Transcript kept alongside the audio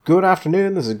Good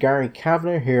afternoon, this is Gary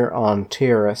Kavanagh here on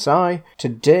TRSI.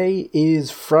 Today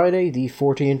is Friday, the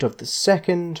 14th of the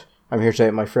 2nd. I'm here today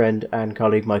with my friend and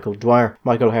colleague Michael Dwyer.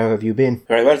 Michael, how have you been?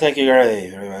 Very well, thank you, Gary.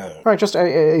 Very well. Right, just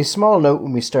a small note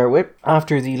when we start with.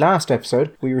 After the last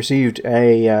episode, we received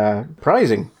a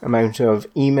surprising amount of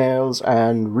emails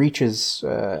and reaches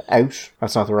out,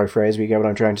 that's not the right phrase, but you get what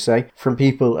I'm trying to say, from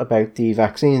people about the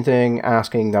vaccine thing,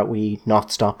 asking that we not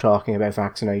stop talking about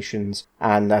vaccinations,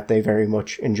 and that they very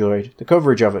much enjoyed the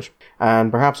coverage of it.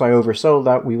 And perhaps I oversold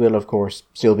that. We will, of course,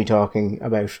 still be talking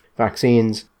about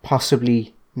vaccines,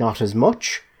 possibly not as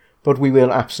much, but we will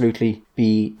absolutely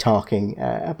be talking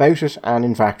about it. And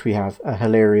in fact, we have a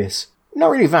hilarious, not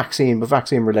really vaccine, but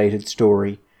vaccine-related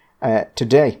story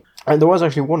today. And there was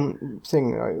actually one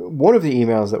thing, one of the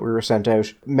emails that we were sent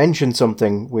out mentioned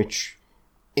something which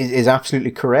is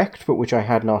absolutely correct, but which I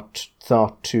had not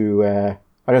thought to,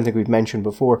 I don't think we've mentioned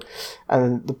before.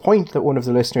 And the point that one of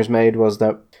the listeners made was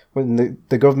that when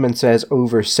the government says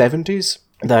over 70s,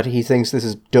 that he thinks this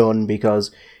is done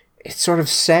because it sort of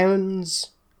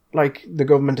sounds like the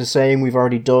government is saying we've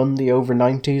already done the over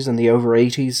 90s and the over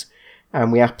 80s,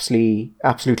 and we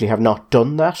absolutely have not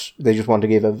done that. They just want to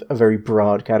give a very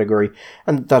broad category,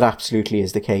 and that absolutely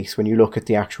is the case. When you look at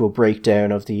the actual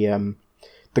breakdown of the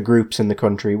groups in the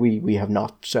country, we have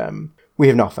not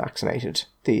vaccinated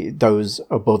those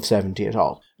above 70 at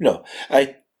all. No,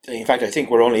 in fact I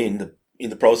think we're only in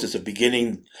the process of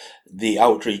beginning the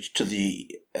outreach to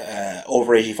the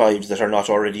over 85s that are not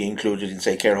already included in,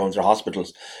 say, care homes or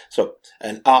hospitals. So,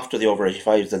 and after the over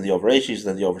 85s, then the over 80s,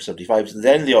 then the over 75s, and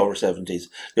then the over 70s,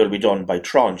 they'll be done by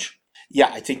tranche.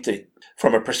 Yeah, I think that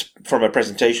from a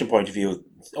presentation point of view,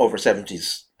 over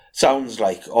 70s sounds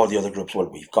like all the other groups. Well,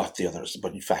 we've got the others,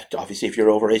 but in fact, obviously, if you're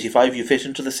over 85, you fit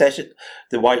into the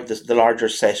larger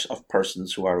set of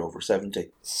persons who are over 70.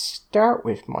 Start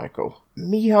with Michael.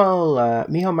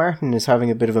 Micheál Martin is having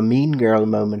a bit of a mean girl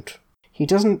moment. He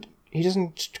doesn't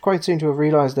quite seem to have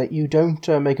realised that you don't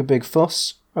make a big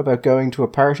fuss about going to a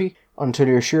party until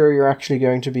you're sure you're actually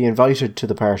going to be invited to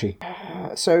the party.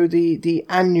 So the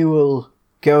annual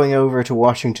going over to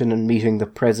Washington and meeting the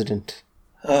president.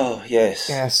 Oh, yes.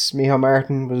 Yes, Micheál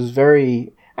Martin was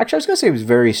very... Actually, I was going to say he was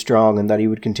very strong and that he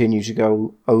would continue to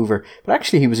go over, but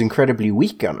actually he was incredibly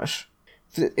weak on it.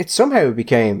 It somehow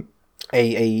became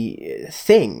a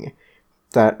thing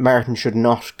that Martin should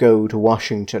not go to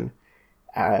Washington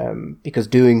because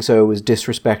doing so was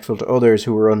disrespectful to others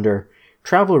who were under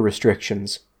travel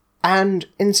restrictions. And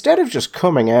instead of just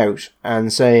coming out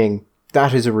and saying,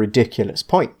 that is a ridiculous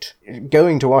point.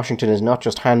 Going to Washington is not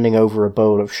just handing over a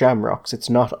bowl of shamrocks. It's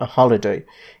not a holiday.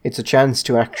 It's a chance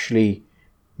to actually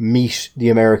meet the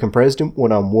American president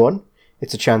one-on-one.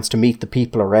 It's a chance to meet the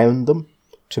people around them,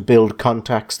 to build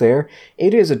contacts there.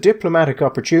 It is a diplomatic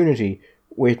opportunity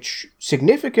which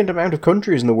significant amount of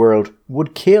countries in the world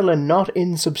would kill a not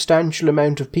insubstantial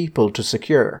amount of people to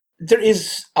secure. There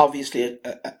is obviously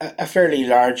a fairly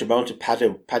large amount of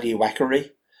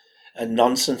paddywhackery and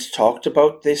nonsense talked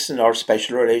about this and our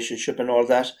special relationship and all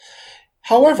that.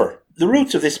 However, the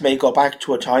roots of this may go back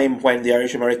to a time when the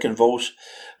Irish-American vote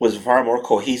was a far more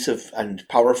cohesive and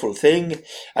powerful thing,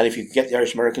 and if you could get the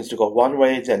Irish-Americans to go one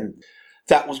way, then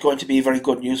that was going to be very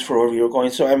good news for where we were going.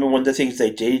 So, I mean, one of the things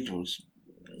they did was,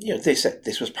 they said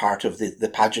this was part of the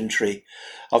pageantry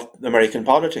of American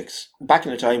politics. Back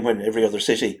in a time when every other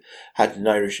city had an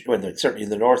Irish, certainly in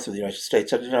the north of the United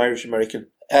States, had an Irish-American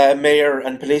mayor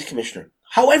and police commissioner.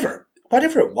 However,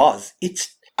 whatever it was,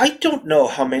 I don't know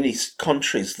how many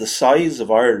countries the size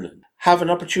of Ireland have an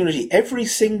opportunity every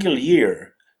single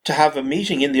year to have a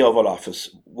meeting in the Oval Office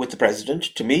with the President,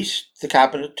 to meet the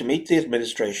Cabinet, to meet the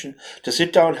administration, to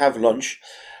sit down, have lunch,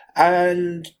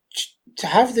 and to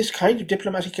have this kind of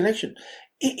diplomatic connection.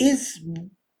 It's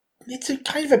a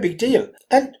kind of a big deal.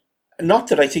 And not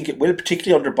that I think it will,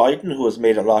 particularly under Biden, who has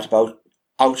made a lot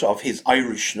out of his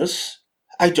Irishness.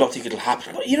 I don't think it'll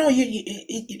happen. But,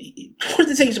 one of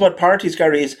the things about parties,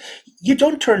 Gary, is you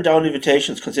don't turn down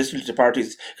invitations consistently to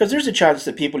parties because there's a chance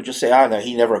that people just say, no,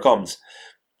 he never comes.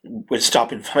 We'll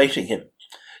stop inviting him.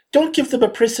 Don't give them a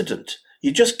precedent.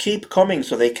 You just keep coming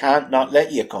so they can't not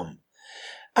let you come.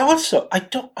 It's not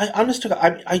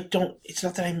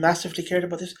that I massively cared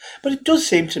about this, but it does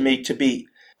seem to me to be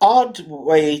odd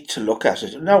way to look at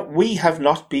it. Now, we have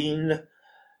not been,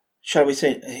 shall we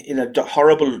say, in a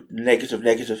horrible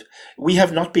negative, we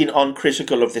have not been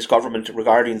uncritical of this government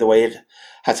regarding the way it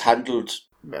has handled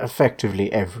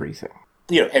effectively everything.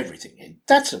 Everything.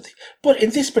 That's something. But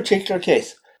in this particular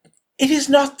case, it is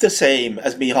not the same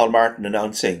as Micheál Martin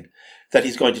announcing that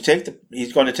he's going to take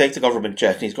the government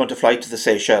jet and he's going to fly to the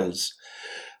Seychelles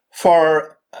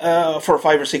for for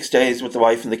 5 or 6 days with the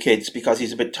wife and the kids because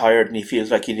he's a bit tired and he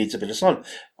feels like he needs a bit of sun.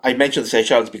 I mentioned the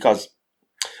Seychelles because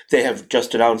they have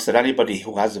just announced that anybody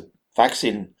who has a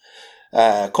vaccine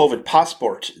COVID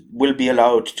passport will be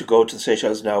allowed to go to the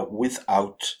Seychelles now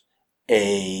without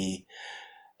going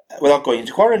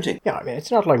into quarantine. Yeah, I mean,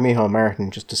 it's not like Micheál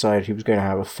Martin just decided he was going to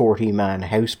have a 40-man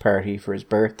house party for his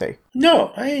birthday.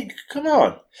 No, come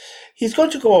on. He's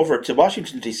going to go over to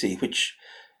Washington, D.C., which,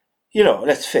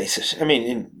 let's face it, I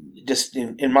mean,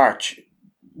 in March,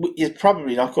 is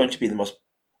probably not going to be the most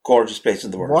gorgeous place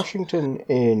in the world. Washington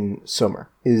in summer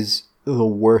is the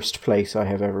worst place I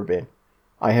have ever been.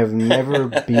 I have never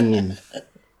been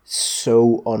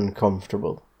so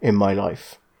uncomfortable in my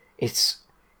life. It's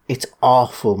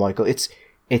awful, Michael.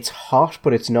 It's hot,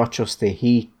 but it's not just the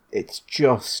heat. It's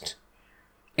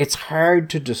hard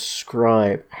to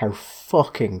describe how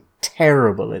fucking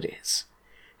terrible it is.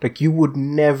 Like, you would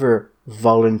never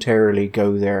voluntarily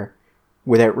go there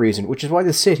without reason, which is why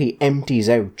the city empties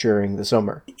out during the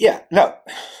summer. Yeah, no,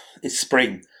 it's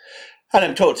spring. And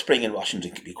I'm told spring in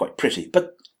Washington can be quite pretty.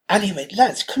 But anyway,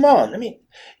 lads, come on. I mean,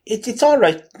 it's all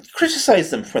right. Criticise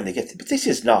them when they get there. But this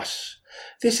is not.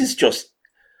 This is just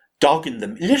dogging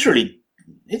them. Literally,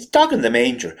 it's dogging the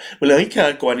manger. Well, I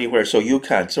can't go anywhere, so you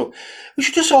can't. So we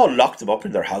should just all lock them up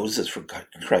in their houses, for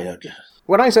crying out loud.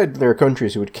 When I said there are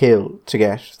countries who would kill to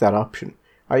get that option,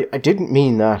 I didn't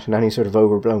mean that in any sort of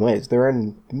overblown ways. There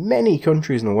are many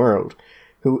countries in the world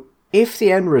who, if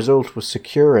the end result was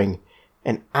securing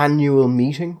an annual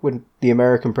meeting with the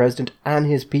American president and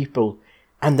his people,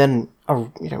 and then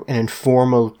an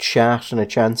informal chat and a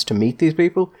chance to meet these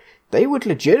people, they would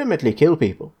legitimately kill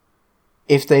people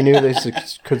if they knew they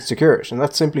could secure it. And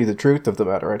that's simply the truth of the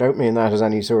matter. I don't mean that as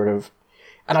any sort of...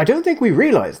 And I don't think we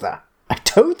realise that. I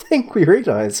don't think we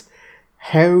realise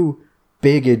how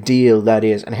big a deal that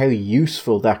is and how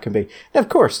useful that can be. Now, of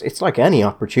course, it's like any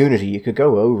opportunity. You could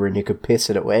go over and you could piss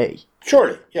it away.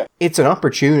 Surely, yeah. It's an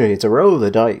opportunity. It's a roll of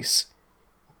the dice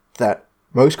that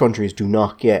most countries do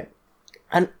not get.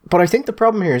 But I think the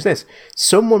problem here is this.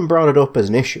 Someone brought it up as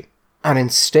an issue. And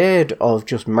instead of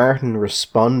just Martin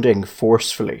responding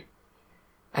forcefully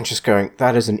and just going,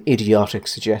 that is an idiotic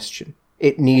suggestion.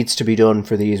 It needs to be done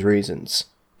for these reasons.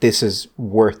 This is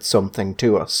worth something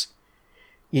to us.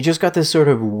 You just got this sort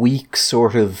of weak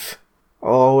sort of,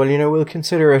 oh, well, we'll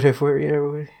consider it if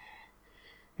we're,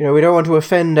 we don't want to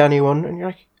offend anyone. And you're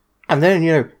like, and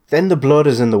then, then the blood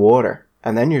is in the water.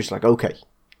 And then you're just like, okay,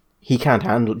 he can't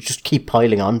handle it. Just keep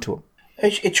piling onto him.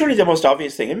 It's surely the most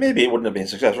obvious thing, and maybe it wouldn't have been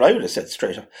successful. I would have said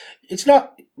straight up. It's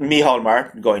not Micheál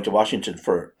Martin going to Washington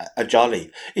for a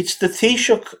jolly. It's the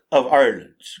Taoiseach of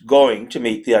Ireland going to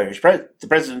meet the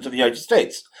President of the United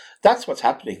States. That's what's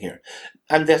happening here.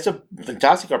 And that's a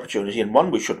fantastic opportunity, and one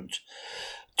we shouldn't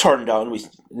turn down.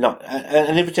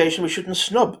 An invitation we shouldn't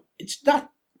snub. It's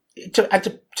not...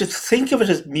 To think of it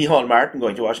as Micheál Martin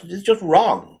going to Washington is just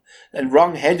wrong, and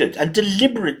wrong-headed, and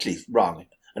deliberately wrong.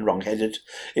 And wrong-headed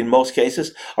in most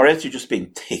cases, or else you're just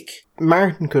being thick.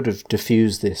 Martin could have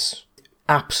diffused this.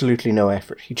 Absolutely no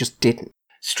effort. He just didn't.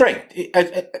 Strength.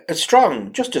 A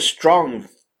strong,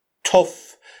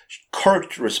 tough,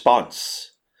 curt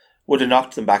response would have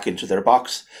knocked them back into their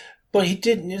box. But he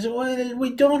didn't. He said, well,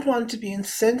 we don't want to be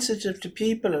insensitive to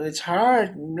people, and it's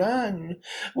hard. Well,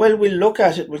 we'll look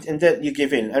at it, and then you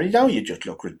give in. And now you just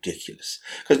look ridiculous.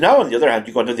 Because now, on the other hand,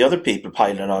 you go to the other people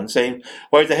piling on, saying,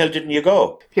 where the hell didn't you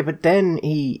go? Yeah, but then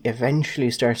he eventually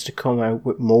starts to come out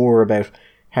with more about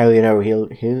how,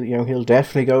 he'll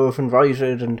definitely go if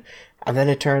invited, and then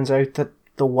it turns out that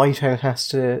the White House has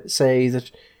to say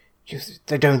that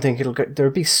they don't think it'll go.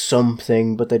 There'll be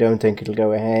something, but they don't think it'll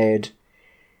go ahead.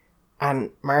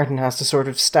 And Martin has to sort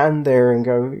of stand there and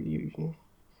go,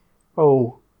 I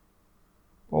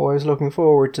was looking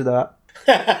forward to that.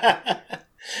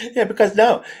 Yeah, because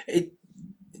now, the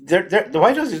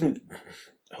White House isn't,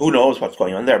 who knows what's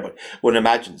going on there, but one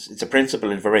imagines, it's a principle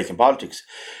in American politics.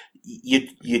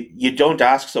 You don't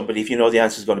ask somebody if you know the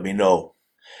answer is going to be no.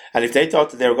 And if they thought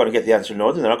that they were going to get the answer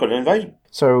no, then they're not going to invite him.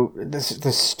 So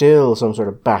there's still some sort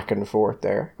of back and forth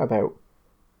there about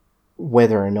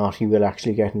whether or not he will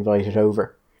actually get invited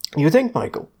over. You think,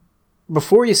 Michael,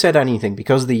 before you said anything,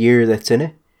 because of the year that's in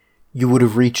it, you would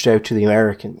have reached out to the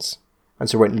Americans and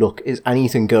so went, look, is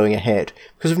anything going ahead?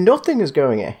 Because if nothing is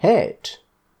going ahead,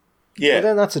 well,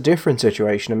 then that's a different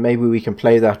situation, and maybe we can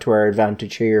play that to our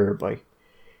advantage here by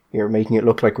making it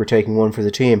look like we're taking one for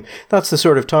the team. That's the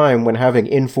sort of time when having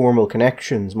informal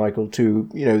connections, Michael, to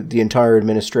the entire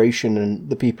administration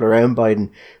and the people around Biden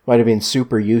might have been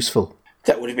super useful.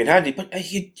 That would have been handy, but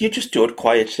you just do it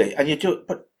quietly, and you do it.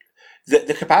 But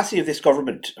the capacity of this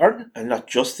government, and not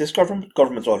just this government,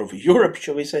 governments all over Europe,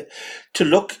 shall we say, to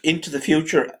look into the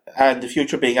future, and the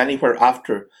future being anywhere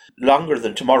after longer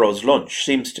than tomorrow's lunch,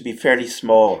 seems to be fairly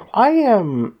small.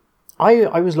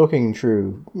 I was looking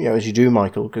through, as you do,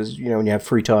 Michael, because, when you have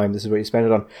free time, this is what you spend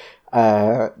it on,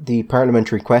 the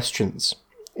parliamentary questions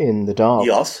in the Dáil.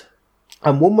 Yes.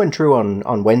 And one went through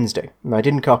on Wednesday. And I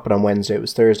didn't cop it on Wednesday, it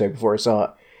was Thursday before I saw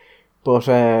it. But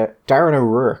Darren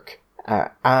O'Rourke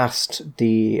asked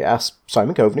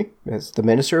Simon Coveney, as the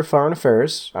Minister of Foreign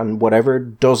Affairs, and whatever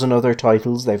dozen other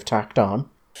titles they've tacked on,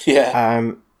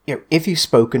 if he's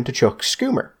spoken to Chuck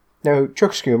Schumer. Now,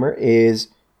 Chuck Schumer is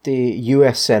the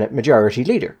US Senate Majority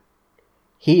Leader.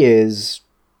 He is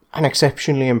an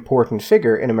exceptionally important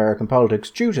figure in American politics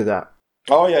due to that.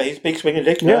 Oh yeah, he's big swinging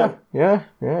dick now. Yeah,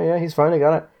 he's finally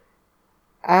got it.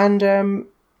 And, and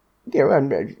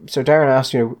so Darren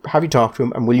asked, have you talked to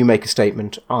him, and will you make a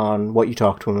statement on what you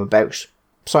talked to him about?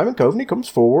 Simon Coveney comes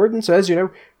forward and says,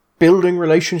 building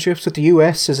relationships with the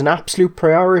US is an absolute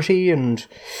priority, and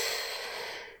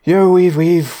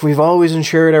we've always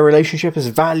ensured our relationship is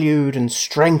valued and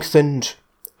strengthened,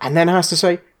 and then has to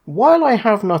say, while I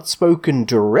have not spoken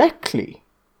directly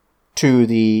to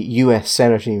the US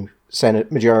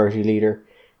Senate Majority Leader,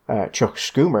 Chuck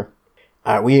Schumer,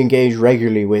 we engage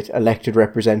regularly with elected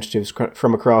representatives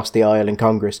from across the aisle in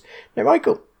Congress. Now,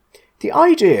 Michael, the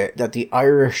idea that the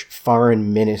Irish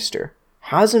Foreign Minister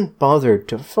hasn't bothered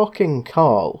to fucking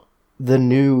call the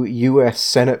new US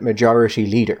Senate Majority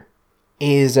Leader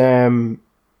is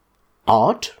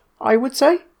odd, I would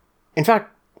say. In fact,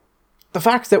 the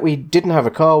fact that we didn't have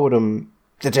a call with him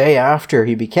the day after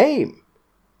he became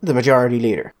the Majority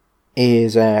Leader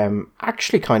is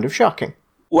actually kind of shocking.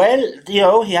 Well,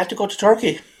 he had to go to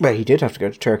Turkey. Well, he did have to go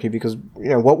to Turkey because,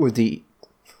 what would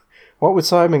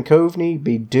Simon Coveney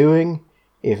be doing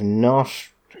if not...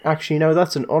 Actually, no,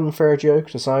 that's an unfair joke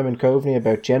to Simon Coveney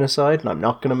about genocide, and I'm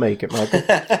not going to make it, Michael.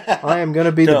 I am going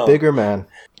to be the bigger man.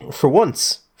 For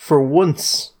once on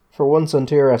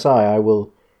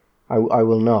TRSI, I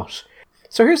will not.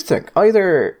 So here's the thing.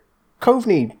 Either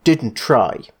Coveney didn't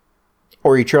try,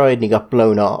 or he tried and he got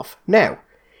blown off. Now,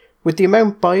 with the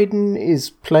amount Biden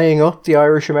is playing up the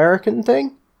Irish-American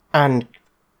thing, and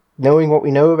knowing what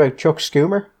we know about Chuck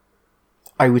Schumer,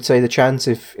 I would say the chance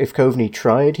if Coveney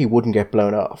tried, he wouldn't get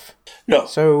blown off. No.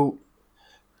 So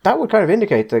that would kind of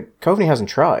indicate that Coveney hasn't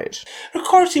tried. Of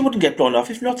course he wouldn't get blown off.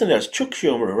 If nothing else, Chuck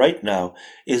Schumer right now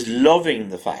is loving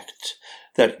the fact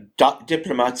that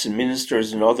diplomats and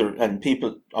ministers and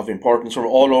people of importance from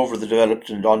all over the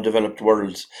developed and undeveloped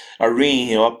worlds are ringing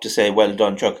him up to say, well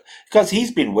done, Chuck, because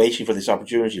he's been waiting for this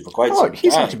opportunity for quite some time.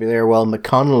 He's had to be there while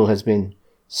McConnell has been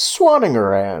swanning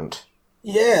around.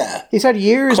 Yeah. He's had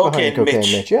years behind Cocaine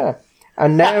Mitch, yeah.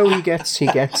 And now he gets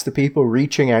the people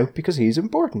reaching out because he's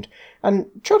important. And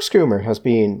Chuck Schumer has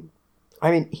been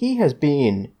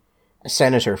a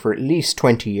senator for at least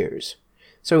 20 years.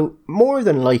 So more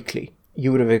than likely,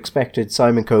 you would have expected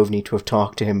Simon Coveney to have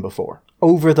talked to him before,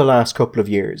 over the last couple of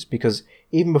years, because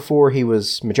even before he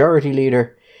was Majority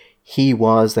Leader, he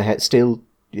was the head, still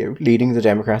leading the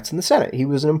Democrats in the Senate. He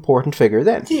was an important figure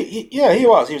then. He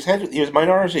was. He was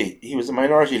minority. He was the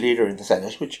minority leader in the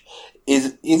Senate, which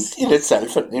is in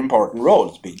itself an important role.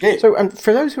 It's a big deal. So, and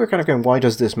for those who are kind of going, why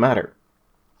does this matter?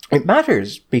 It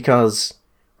matters because,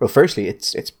 well, firstly,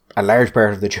 it's a large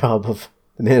part of the job of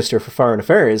the Minister for Foreign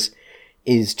Affairs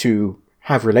is to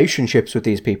have relationships with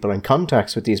these people and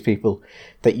contacts with these people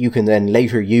that you can then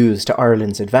later use to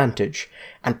Ireland's advantage.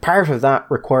 And part of that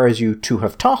requires you to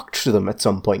have talked to them at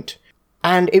some point.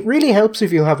 And it really helps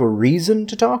if you have a reason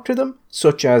to talk to them,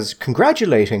 such as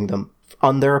congratulating them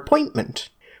on their appointment.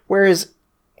 Whereas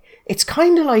it's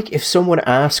kind of like if someone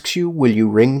asks you, will you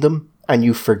ring them, and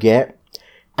you forget,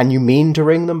 and you mean to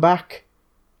ring them back,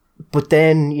 but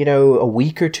then, a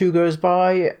week or two goes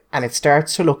by and it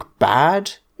starts to look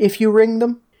bad if you ring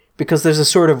them, because there's a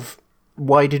sort of,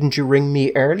 why didn't you ring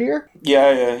me earlier?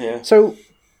 Yeah. So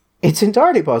it's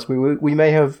entirely possible we may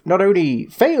have not only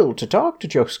failed to talk to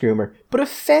Chuck Schumer, but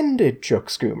offended Chuck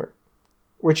Schumer,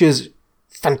 which is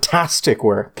fantastic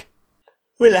work.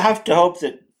 We'll have to hope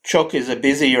that Chuck is a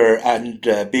busier and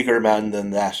bigger man than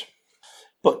that.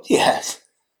 But yes,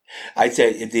 I'd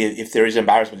say if there is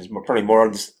embarrassment, it's probably more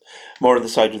on the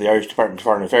side of the Irish Department of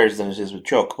Foreign Affairs than it is with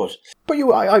Chuck. But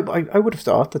I would have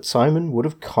thought that Simon would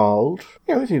have called,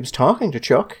 if he was talking to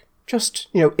Chuck, just,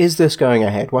 is this going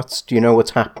ahead? Do you know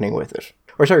what's happening with it?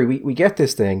 Or sorry, we get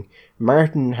this thing.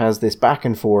 Martin has this back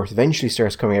and forth, eventually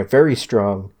starts coming out very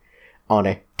strong on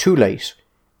it, too late.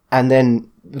 And then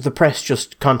the press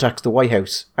just contacts the White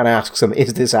House and asks them,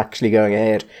 is this actually going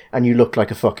ahead? And you look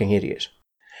like a fucking idiot.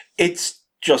 it's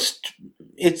just,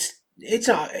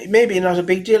 maybe not a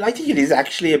big deal. I think it is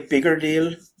actually a bigger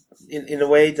deal in a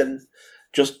way than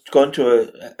just going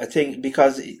to a thing,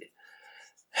 because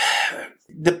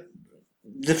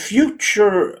the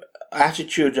future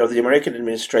attitude of the American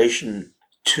administration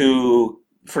to,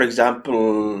 for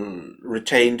example,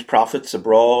 retained profits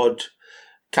abroad,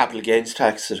 capital gains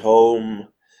tax at home,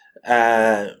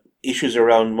 issues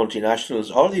around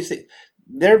multinationals, all these things,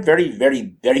 they're very,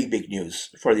 very, very big news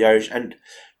for the Irish. And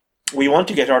we want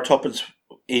to get our tuppence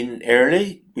in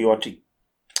early. We want to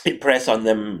impress on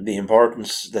them the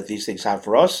importance that these things have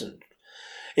for us. And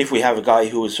if we have a guy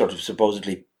who is sort of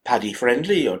supposedly Paddy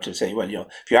friendly, or to say, well,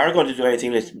 if you are going to do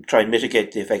anything, let's try and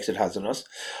mitigate the effects it has on us,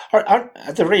 or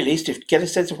at the very least, get a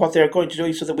sense of what they're going to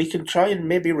do, so that we can try and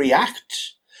maybe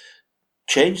react,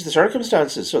 change the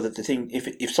circumstances, so that the thing,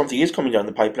 if something is coming down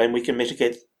the pipeline, we can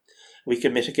mitigate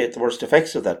the worst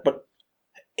effects of that. But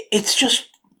it's just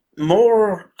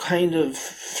more kind of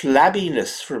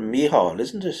flabbiness from Micheál,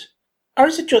 isn't it? Or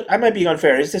is it just, I might be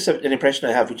unfair, is this an impression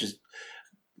I have, which is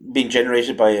being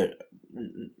generated by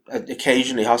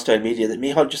occasionally hostile media, that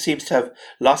Micheál just seems to have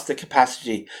lost the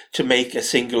capacity to make a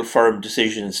single firm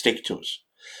decision and stick to it?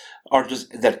 Or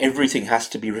that everything has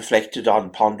to be reflected on,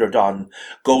 pondered on,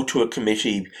 go to a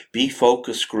committee, be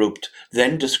focus grouped,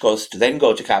 then discussed, then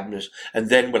go to cabinet, and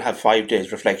then we'll have 5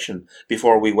 days reflection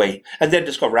before we wait, and then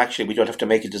discover actually we don't have to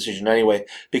make a decision anyway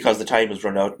because the time has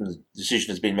run out and the decision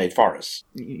has been made for us.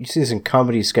 You see this in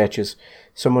comedy sketches.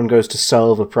 Someone goes to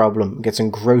solve a problem, gets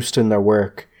engrossed in their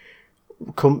work,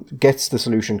 gets the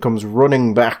solution, comes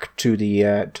running back to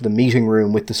the meeting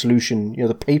room with the solution,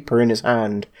 the paper in his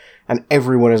hand, and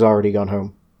everyone has already gone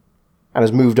home and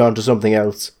has moved on to something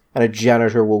else, and a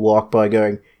janitor will walk by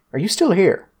going, "Are you still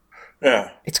here?"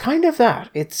 Yeah. It's kind of that.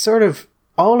 It's sort of,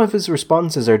 all of his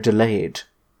responses are delayed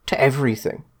to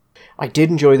everything. I did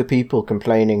enjoy the people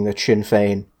complaining that Sinn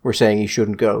Féin were saying he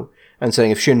shouldn't go, and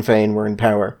saying if Sinn Féin were in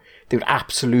power, they would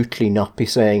absolutely not be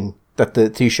saying that the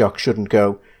Taoiseach shouldn't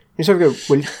go. You sort of go,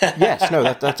 well, yes, no,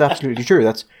 that's absolutely true.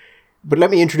 But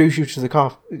let me introduce you to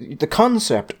the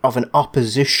concept of an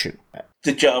opposition.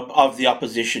 The job of the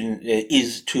opposition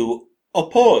is to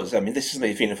oppose. I mean, this is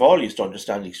something Fianna Fáil used to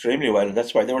understand extremely well, and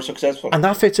that's why they were successful. And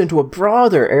that fits into a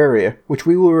broader area, which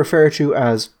we will refer to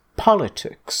as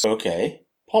politics. Okay,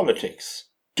 politics.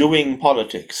 Doing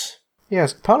politics.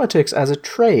 Yes, politics as a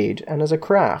trade and as a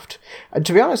craft. And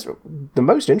to be honest, the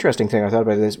most interesting thing I thought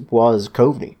about this was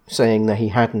Coveney saying that he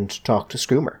hadn't talked to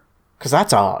Scoomer. Because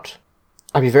that's odd.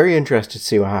 I'd be very interested to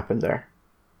see what happened there.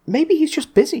 Maybe he's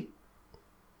just busy.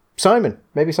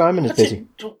 Maybe Simon is busy.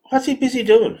 What's he busy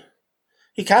doing?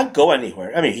 He can't go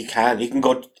anywhere. I mean, he can. He can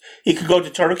go to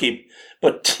Turkey,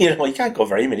 but he can't go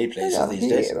very many places these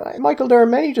days. Michael, there are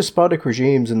many despotic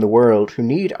regimes in the world who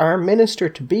need our minister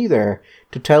to be there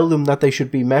to tell them that they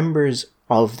should be members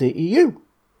of the EU.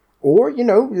 Or,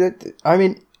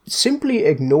 simply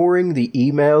ignoring the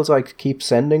emails I keep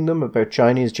sending them about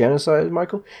Chinese genocide,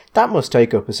 Michael, that must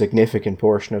take up a significant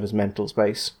portion of his mental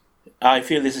space. I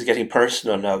feel this is getting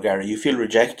personal now, Gary. You feel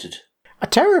rejected.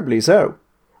 Terribly so.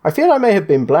 I feel I may have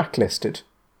been blacklisted.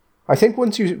 I think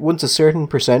once a certain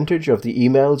percentage of the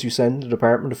emails you send to the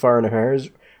Department of Foreign Affairs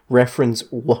reference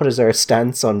what is our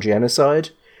stance on genocide,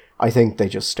 I think they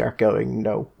just start going,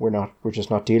 no, we're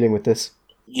just not dealing with this.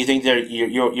 You think your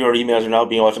emails are now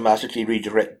being automatically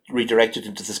redirected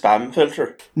into the spam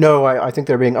filter? No, I think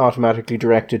they're being automatically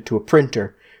directed to a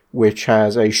printer, which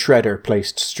has a shredder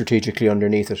placed strategically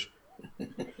underneath it.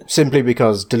 Simply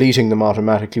because deleting them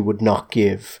automatically would not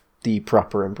give the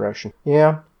proper impression.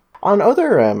 Yeah. On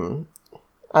other,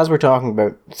 as we're talking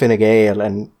about Fine Gael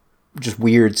and just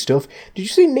weird stuff, did you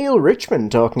see Neil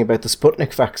Richmond talking about the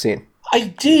Sputnik vaccine?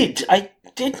 I did. I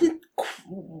didn't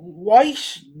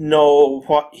quite know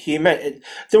what he meant.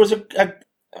 There was okay,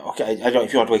 I don't know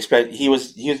if you want to explain.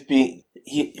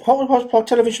 What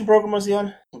television program was he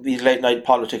on? These late night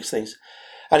politics things.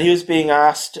 And he was being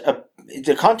asked,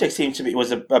 the context seemed to be,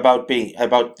 was about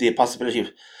the possibility of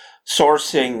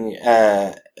sourcing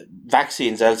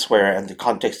vaccines elsewhere, and the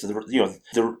context of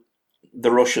the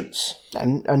Russians.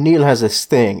 And Neil has this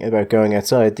thing about going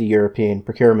outside the European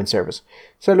Procurement Service.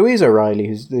 So Louise O'Reilly,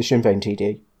 who's the Sinn Féin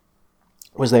TD,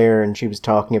 was there and she was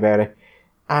talking about it.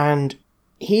 And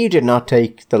he did not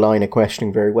take the line of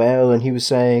questioning very well, and he was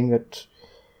saying that,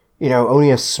 only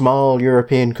a small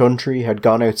European country had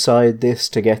gone outside this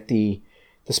to get the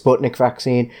Sputnik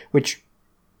vaccine, which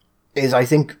is, I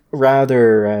think,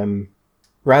 rather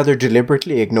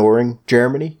deliberately ignoring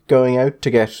Germany going out to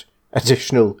get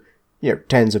additional,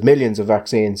 tens of millions of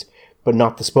vaccines, but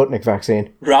not the Sputnik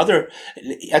vaccine. Rather,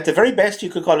 at the very best, you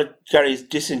could call it, Gary,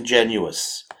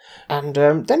 disingenuous. And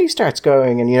then he starts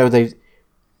going, and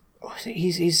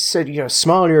he's said,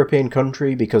 small European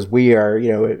country because we are,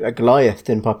 a Goliath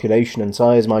in population and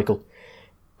size, Michael,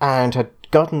 and had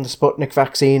gotten the Sputnik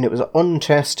vaccine. It was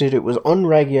untested, it was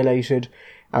unregulated.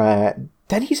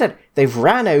 Then he said they've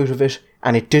ran out of it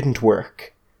and it didn't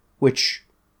work, which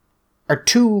are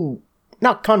two,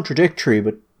 not contradictory,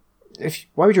 but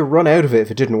why would you run out of it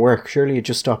if it didn't work? Surely you'd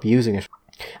just stop using it.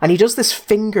 And he does this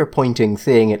finger-pointing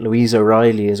thing at Louise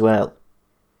O'Reilly as well.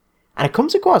 And it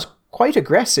comes across quite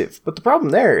aggressive, but the problem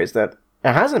there is that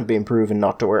it hasn't been proven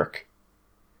not to work.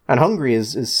 And Hungary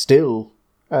is still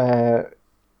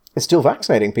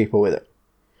vaccinating people with it.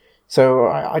 So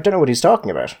I don't know what he's talking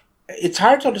about. It's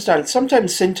hard to understand.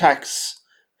 Sometimes syntax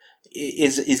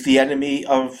is the enemy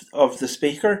of the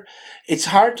speaker. It's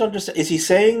hard to understand. Is he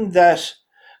saying that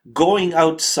going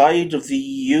outside of the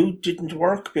EU didn't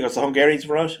work because the Hungarians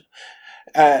were out?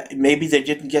 Maybe they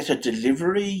didn't get a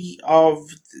delivery of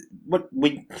what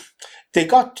they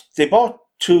bought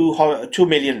 2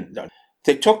 million.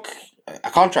 They took a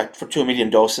contract for 2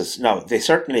 million doses. Now they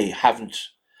certainly haven't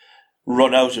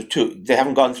run out of they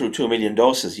haven't gone through 2 million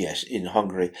doses yet in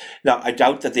Hungary. Now I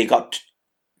doubt that they got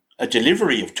a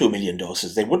delivery of 2 million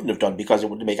doses. They wouldn't have done, because it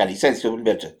wouldn't make any sense. They wouldn't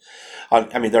be able to,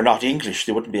 they're not English.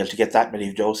 They wouldn't be able to get that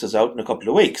many doses out in a couple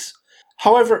of weeks.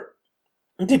 However,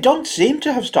 they don't seem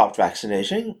to have stopped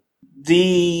vaccinating.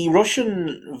 The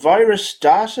Russian virus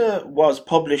data was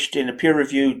published in a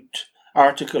peer-reviewed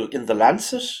article in The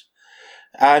Lancet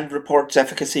and reports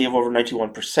efficacy of over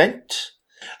 91%.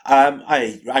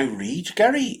 I read,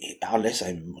 Gary, unless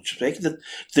I'm much mistaken, that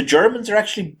the Germans are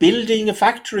actually building a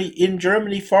factory in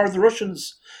Germany for the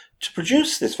Russians to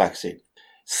produce this vaccine.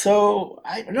 So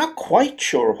I'm not quite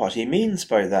sure what he means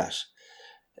by that.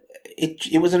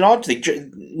 It was an odd thing.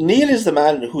 Neil is the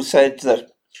man who said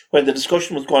that when the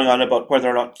discussion was going on about whether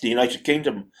or not the United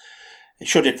Kingdom,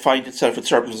 should it find itself with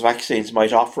surplus vaccines,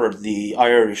 might offer the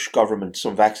Irish government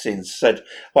some vaccines, said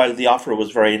while the offer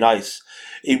was very nice,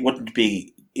 it wouldn't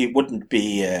be I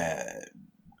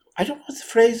don't know what the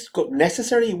phrase,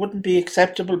 necessary, it wouldn't be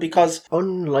acceptable because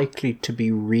unlikely to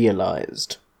be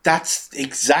realised. That's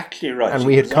exactly right. And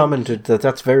we had commented that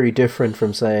that's very different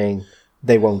from saying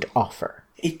they won't offer.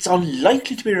 It's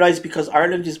unlikely to be realised because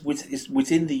Ireland is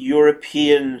within the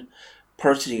European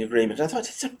purchasing agreement. I thought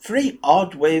it's a very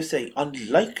odd way of saying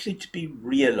unlikely to be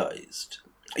realised.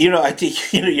 I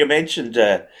think you mentioned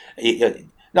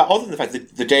now, other than the fact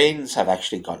that the Danes have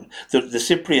actually gone, the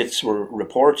Cypriots were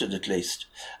reported at least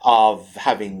of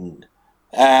having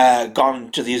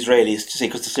gone to the Israelis to see,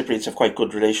 because the Cypriots have quite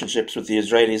good relationships with the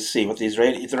Israelis, see what the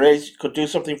Israelis could do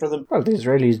something for them. Well, the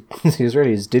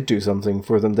Israelis did do something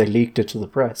for them. They leaked it to the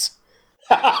press.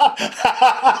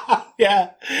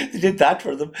 Yeah, they did that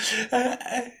for them.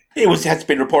 Has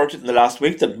been reported in the last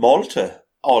week that Malta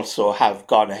also have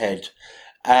gone ahead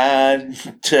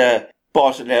and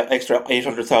bought an extra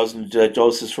 800,000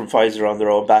 doses from Pfizer on their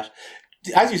own bat.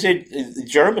 As you said, the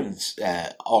Germans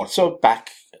also back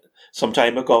some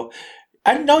time ago.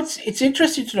 And now it's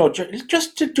interesting to know,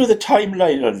 just to do the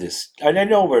timeline on this, and I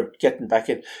know we're getting back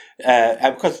in,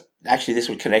 because actually this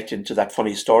would connect into that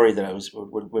funny story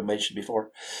that we mentioned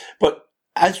before. But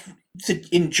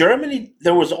in Germany,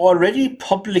 there was already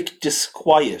public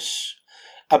disquiet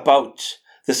about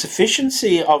the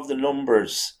sufficiency of the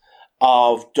numbers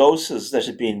of doses that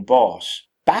had been bought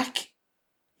back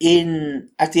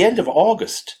at the end of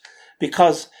August,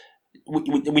 because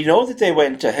we know that they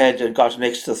went ahead and got an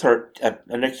extra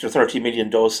 30 million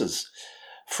doses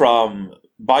from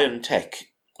BioNTech,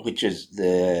 which is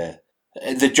the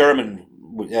German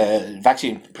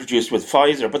vaccine produced with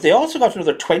Pfizer, but they also got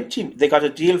they got a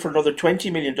deal for another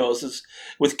 20 million doses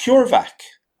with CureVac,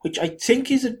 which I think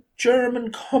is a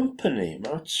German company. I'm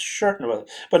not certain about it.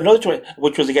 But another 20,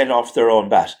 which was again off their own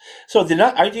bat. So the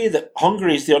idea that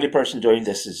Hungary is the only person doing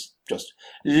this is just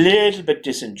a little bit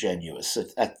disingenuous,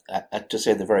 to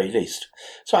say the very least.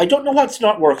 So I don't know what's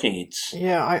not working.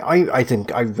 I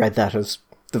think I read that as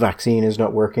the vaccine is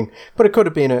not working, but it could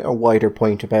have been a wider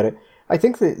point about it. I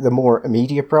think the more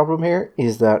immediate problem here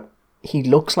is that he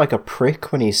looks like a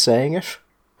prick when he's saying it,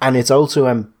 and it's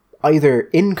also either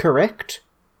incorrect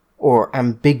or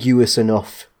ambiguous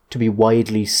enough to be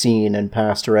widely seen and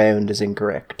passed around as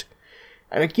incorrect.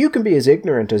 And you can be as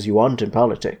ignorant as you want in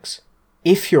politics,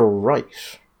 if you're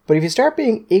right. But if you start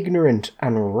being ignorant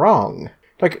and wrong,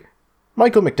 like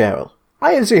Michael McDowell,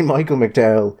 I have seen Michael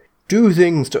McDowell do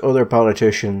things to other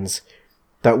politicians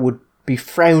that would be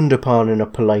frowned upon in a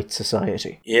polite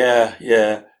society. Yeah.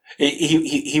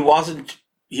 He wasn't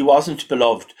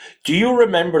beloved. Do you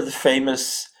remember the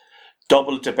famous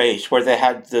double debate where they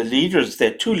had the leaders, they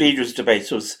had two leaders debates.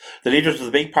 So it was the leaders of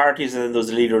the big parties and then there was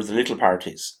the leader of the little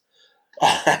parties.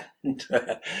 And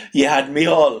you had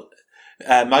Micheál,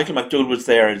 Michael McDowell was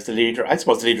there as the leader, I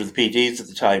suppose the leader of the PDs at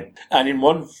the time. And in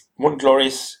one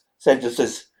glorious sentence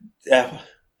says,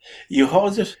 you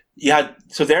hold it.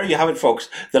 So there you have it, folks.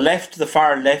 The left, the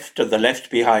far left, and the left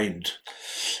behind.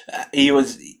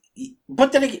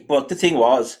 But the thing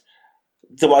was,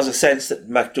 there was a sense that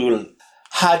McDowell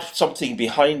had something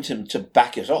behind him to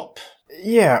back it up.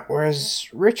 Yeah, whereas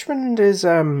Richmond is,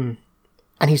 and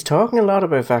he's talking a lot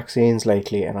about vaccines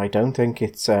lately, and I don't think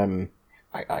it's, I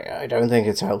don't think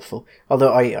it's helpful.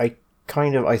 Although I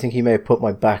think he may have put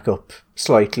my back up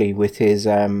slightly with his,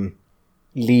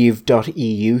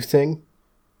 leave.eu thing,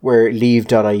 where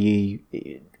leave.eu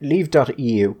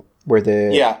were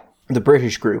the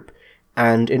British group,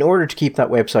 and in order to keep that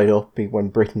website up, when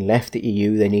Britain left the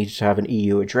EU, they needed to have an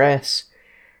EU address,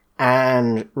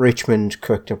 and Richmond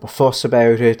cooked up a fuss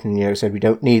about it, and said we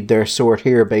don't need their sort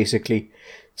here, basically.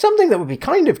 Something that would be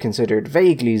kind of considered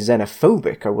vaguely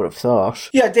xenophobic, I would have thought.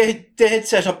 Yeah, they had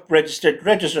set up, registered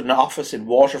an office in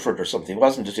Waterford or something,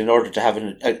 wasn't it, in order to have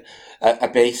a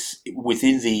base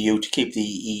within the EU to keep the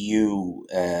EU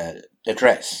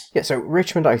address. Yeah, so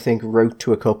Richmond, I think, wrote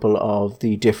to a couple of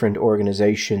the different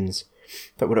organisations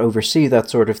that would oversee that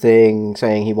sort of thing,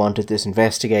 saying he wanted this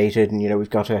investigated, and, we've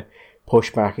got to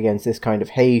push back against this kind of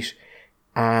hate.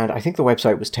 And I think the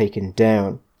website was taken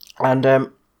down.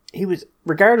 And he was,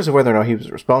 regardless of whether or not he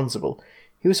was responsible,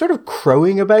 he was sort of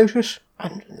crowing about it.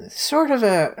 And sort of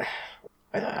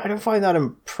I don't find that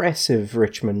impressive,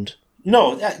 Richmond.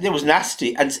 No, it was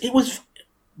nasty. And it was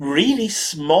really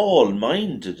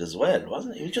small-minded as well,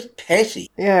 wasn't it? It was just petty.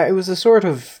 Yeah, it was a sort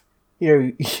of,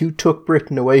 you took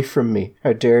Britain away from me.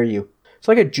 How dare you? It's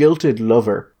like a jilted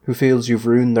lover who feels you've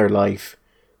ruined their life,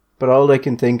 but all they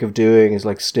can think of doing is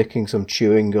like sticking some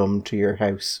chewing gum to your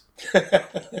house.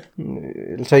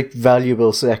 It'll take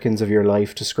valuable seconds of your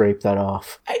life to scrape that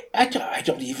off. I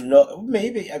don't even know.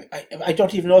 Maybe I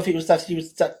don't even know if he was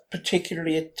that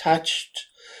particularly attached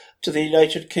to the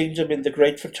United Kingdom in the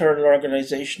great fraternal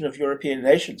organisation of European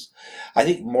nations. I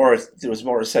think there was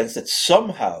more a sense that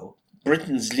somehow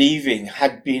Britain's leaving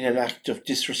had been an act of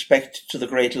disrespect to the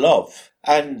great love.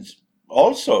 And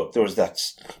also there was that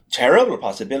terrible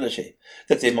possibility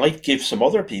that they might give some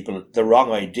other people the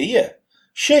wrong idea.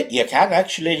 Shit, you can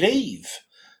actually leave.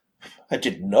 I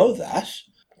didn't know that.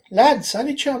 Lads,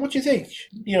 any chance, what do you think?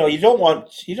 You don't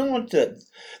want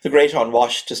the great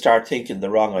unwashed to start thinking the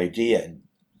wrong idea and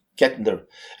and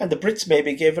the Brits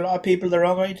maybe gave a lot of people the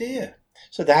wrong idea.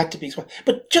 So they had to be,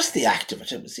 but just the act of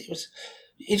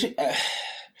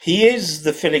he is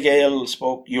the Fine Gael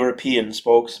European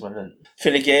spokesman, and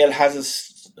Fine Gael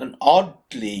has an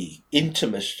oddly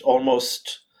intimate,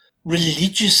 almost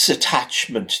religious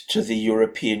attachment to the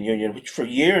European Union, which for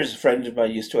years a friend of mine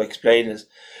used to explain as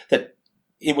that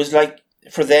it was like,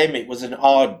 for them, it was an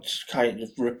odd kind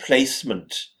of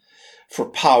replacement for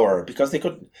power, because they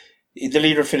couldn't. The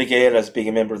leader of Fine Gael, as being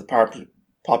a member of the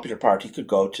Popular Party, could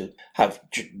go to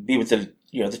be with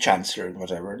the Chancellor and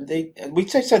whatever. And we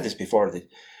said this before.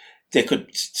 They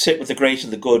could sit with the great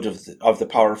and the good of the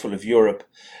powerful of Europe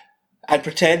and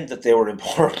pretend that they were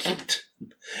important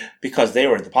because they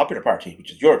were in the Popular Party, which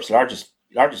is Europe's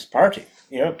largest party,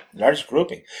 largest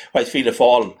grouping. While Fianna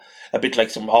Fáil, a bit like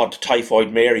some odd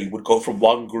typhoid Mary, would go from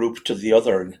one group to the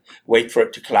other and wait for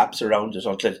it to collapse around it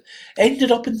until it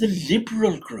ended up in the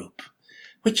Liberal group,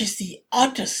 which is the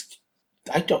oddest.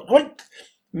 I don't know.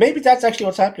 Maybe that's actually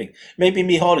what's happening. Maybe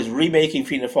Micheál is remaking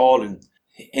Fianna Fáil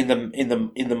in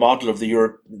the model of the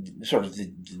Europe, sort of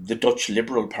the Dutch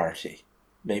Liberal Party.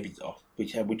 Maybe though,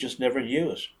 we just never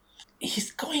knew it.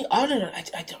 He's going on and on.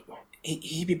 I don't know.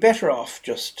 He'd be better off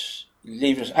just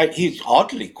leaving it. He's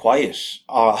oddly quiet.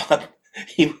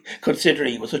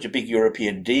 Considering it was such a big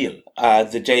European deal,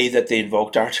 the day that they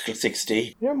invoked Article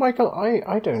 16. Michael,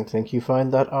 I don't think you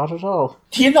find that odd at all.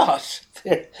 Do you not?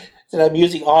 That I'm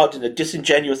using odd in a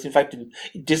disingenuous, in fact,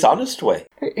 dishonest way.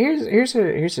 Here's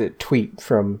a tweet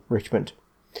from Richmond.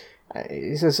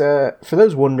 He says, for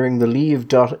those wondering, the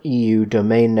leave.eu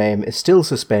domain name is still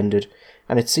suspended,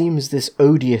 and it seems this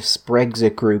odious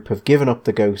Brexit group have given up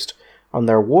the ghost on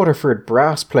their Waterford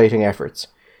brass plating efforts,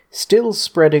 still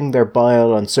spreading their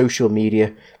bile on social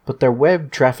media, but their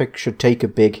web traffic should take a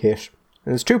big hit.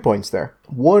 And there's 2 points there.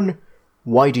 1,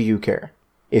 why do you care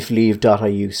if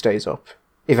leave.eu stays up?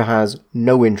 If it has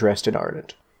no interest in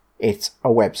Ireland. It's a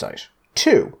website.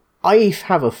 2, I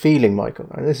have a feeling, Michael,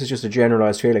 and this is just a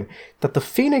generalised feeling, that the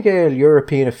Fine Gael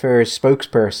European Affairs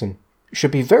spokesperson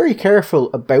should be very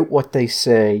careful about what they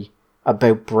say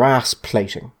about brass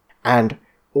plating. and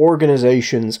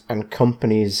organisations and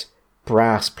companies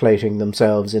brass plating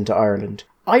themselves into Ireland.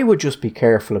 I would just be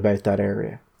careful about that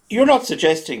area. You're not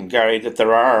suggesting, Gary, that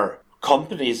there are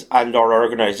companies and or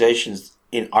organisations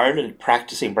in Ireland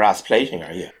practicing brass plating,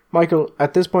 are you? Michael,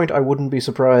 at this point I wouldn't be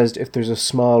surprised if there's a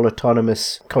small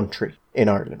autonomous country in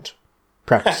Ireland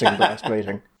practicing brass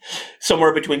plating.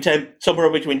 Somewhere between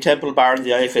Temple Bar and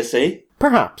the IFSC?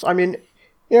 Perhaps. I mean,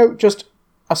 just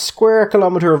a square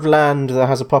kilometre of land that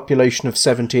has a population of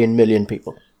 17 million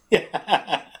people.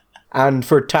 And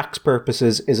for tax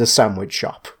purposes is a sandwich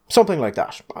shop. Something like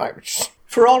that.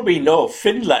 For all we know,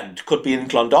 Finland could be in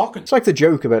Clondalkin. It's like the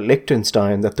joke about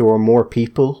Liechtenstein, that there were more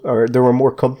people, or there were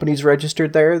more companies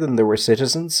registered there than there were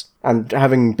citizens. And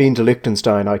having been to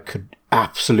Liechtenstein, I could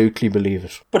absolutely believe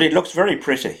it. But it looks very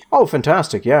pretty. Oh,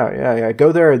 fantastic, yeah.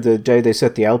 Go there the day they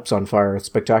set the Alps on fire. It's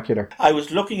spectacular. I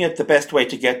was looking at the best way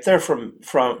to get there from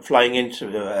flying into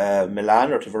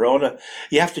Milan or to Verona.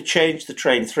 You have to change the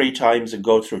train 3 times and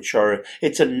go through Turin.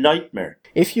 It's a nightmare.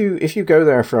 If you go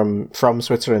there from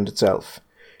Switzerland itself,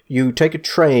 you take a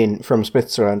train from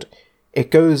Switzerland,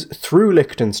 it goes through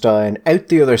Liechtenstein, out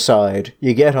the other side,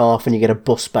 you get off and you get a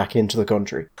bus back into the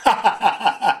country.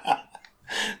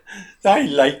 I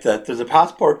like that. There's a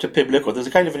passport to Pimlico. There's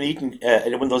a kind of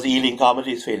one of those Ealing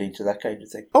comedies feeling to that kind of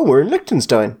thing. Oh, we're in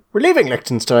Liechtenstein. We're leaving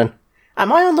Liechtenstein.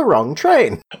 Am I on the wrong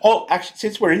train? Oh, actually,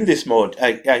 since we're in this mode,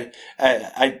 we're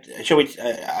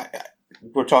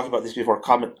talking about this before,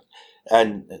 comment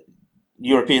and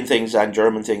European things and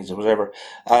German things or whatever.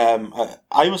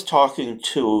 I was talking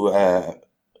to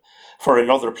for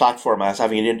another platform. I was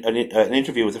having an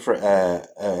interview with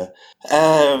a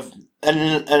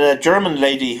German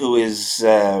lady who is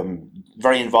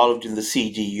very involved in the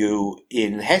CDU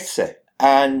in Hesse.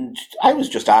 And I was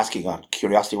just asking, on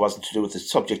curiosity, wasn't to do with the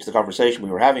subject of the conversation we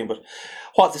were having, but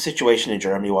what the situation in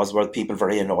Germany was, were people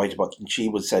very annoyed about it. And she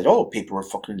would say, oh, people were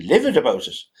fucking livid about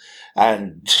it.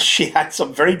 And she had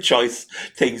some very choice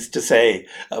things to say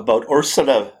about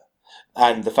Ursula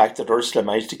and the fact that Ursula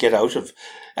managed to get out of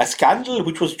a scandal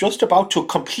which was just about to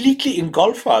completely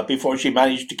engulf her before she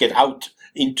managed to get out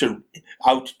to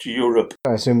Europe.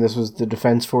 I assume this was the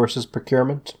Defence Forces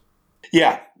procurement?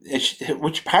 Yeah, which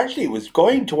apparently was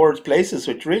going towards places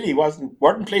which really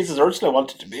weren't places Ursula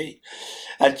wanted to be.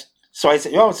 And so I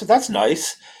said, so that's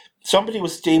nice. Somebody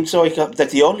was deemed so that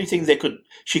the only thing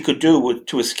she could do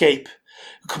to escape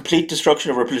complete destruction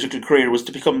of her political career was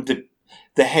to become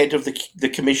the head of the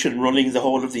commission running the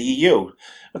whole of the EU.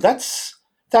 But that's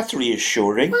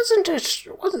reassuring. Wasn't it?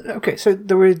 Okay, so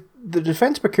there were the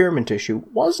defence procurement issue.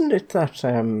 Wasn't it that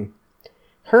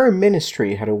her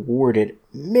ministry had awarded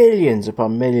millions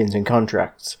upon millions in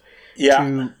contracts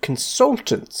to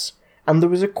consultants, and there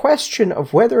was a question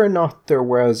of whether or not there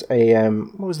was a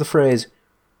what was the phrase?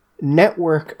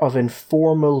 Network of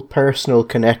informal personal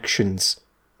connections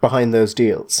behind those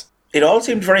deals. It all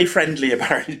seemed very friendly,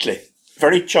 apparently.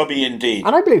 Very chubby indeed.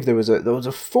 And I believe there was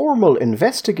a formal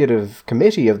investigative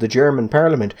committee of the German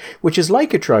parliament, which is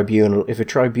like a tribunal if a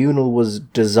tribunal was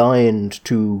designed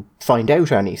to find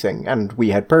out anything, and we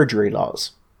had perjury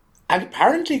laws. And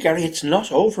apparently, Gary, it's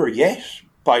not over yet,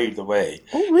 by the way.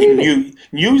 Oh, really?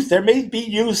 News, there may be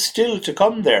news still to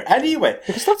come there. Anyway.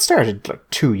 Because that started like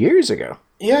 2 years ago.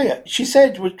 Yeah. She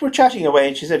said, we're chatting away,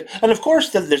 and she said, and of course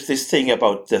there's this thing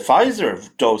about the Pfizer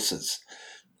doses,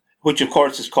 which of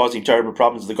course is causing terrible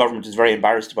problems. The government is very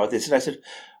embarrassed about this. And I said,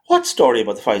 what story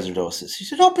about the Pfizer doses? She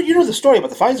said, oh, but you know the story about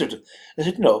the Pfizer doses. I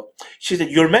said, no. She said,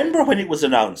 you remember when it was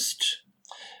announced?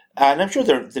 And I'm sure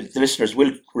the listeners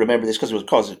will remember this because it was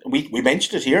cause we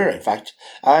mentioned it here, in fact,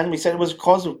 and we said it was a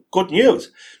cause of good news.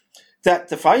 That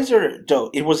the Pfizer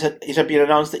it had been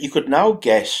announced that you could now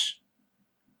get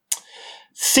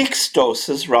 6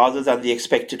 doses rather than the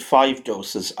expected 5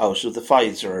 doses out of the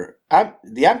Pfizer,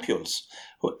 the ampules,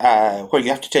 where you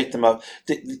have to take them out.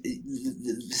 The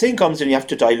thing comes and you have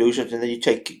to dilute it, and then you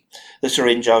take the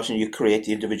syringe out and you create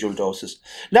the individual doses.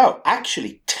 Now,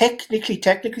 actually, technically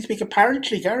speaking,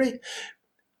 apparently, Gary,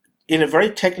 in a very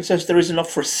technical sense, there is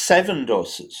enough for 7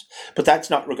 doses, but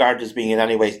that's not regarded as being in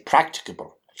any way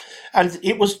practicable. And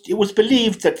it was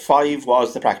believed that 5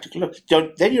 was the practical.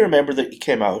 Then you remember that it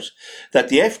came out that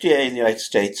the FDA in the United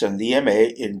States and the EMA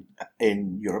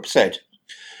in Europe said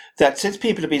that since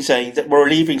people have been saying that we're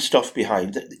leaving stuff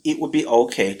behind, that it would be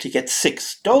okay to get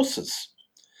 6 doses.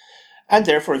 And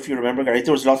therefore, if you remember, Gary,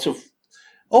 there was lots of,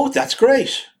 oh, that's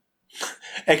great.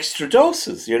 Extra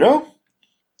doses,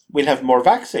 We'll have more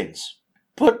vaccines.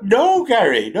 But no,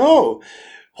 Gary, no.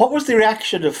 What was the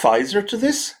reaction of Pfizer to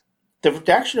this? The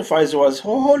reaction of Pfizer was,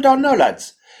 oh, hold on now,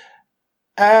 lads.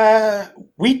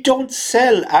 We don't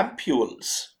sell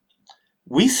ampules.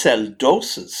 we sell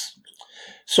doses.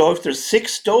 So if there's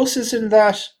 6 doses in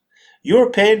that, you're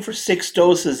paying for 6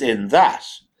 doses in that.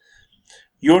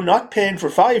 You're not paying for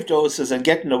 5 doses and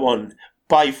getting one,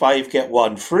 buy 5, get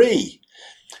 1 free.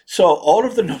 So all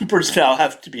of the numbers now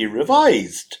have to be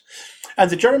revised. And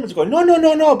the Germans are going,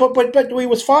 no, but it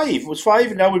was 5. It was 5,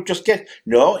 and now we just get...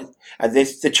 No. And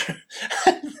the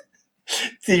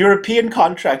European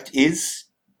contract is...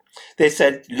 They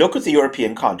said, look at the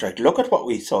European contract, look at what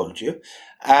we sold you.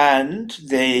 And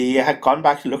they had gone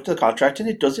back and looked at the contract, and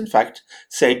it does, in fact,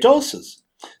 say doses.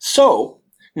 So,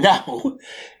 now,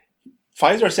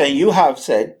 Pfizer are saying, you have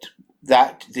said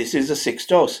that this is a 6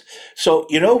 dose. So,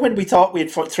 when we thought we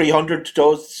had 300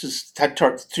 doses,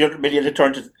 300 million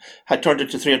had turned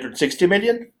it to 360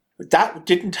 million? That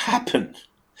didn't happen.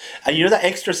 And that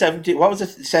extra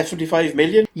 75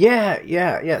 million?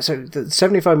 Yeah. So the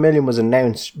 75 million was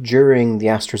announced during the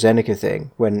AstraZeneca thing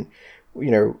when,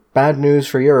 bad news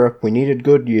for Europe, we needed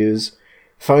good news.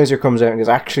 Pfizer comes out and goes,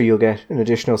 actually, you'll get an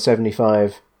additional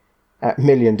 75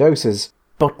 million doses.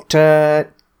 But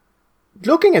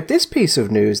looking at this piece of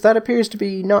news, that appears to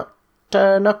be not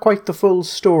quite the full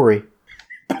story.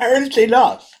 Apparently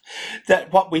not.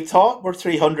 That what we thought were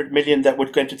 300 million that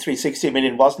would go into 360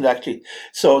 million wasn't actually.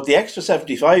 So the extra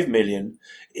 75 million,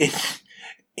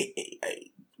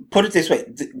 put it this way,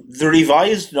 the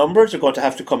revised numbers are going to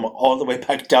have to come all the way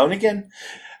back down again.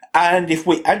 And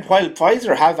while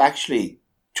Pfizer have actually,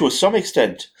 to some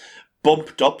extent,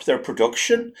 bumped up their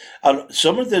production,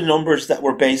 some of the numbers that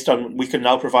were based on we can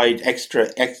now provide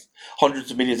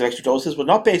hundreds of millions of extra doses were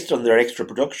not based on their extra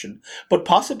production, but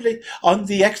possibly on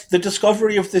the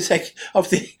discovery of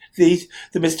the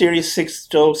mysterious 6th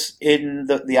dose in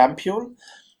the ampule.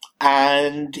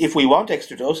 And if we want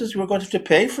extra doses, we're going to have to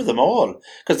pay for them all,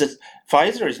 because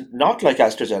Pfizer is not like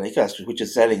AstraZeneca, which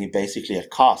is selling it basically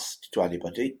at cost to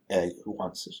anybody who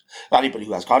wants it, anybody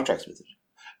who has contracts with it.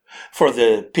 For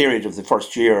the period of the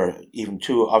first year, even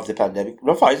 2 of the pandemic.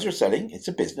 No, Pfizer's selling. It's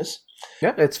a business.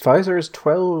 Yeah, it's Pfizer's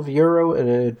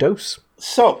 €12 a dose.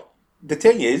 So, the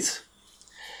thing is,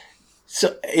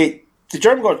 the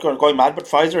German are going mad, but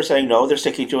Pfizer are saying no, they're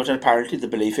sticking to it, and apparently the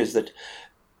belief is that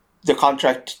the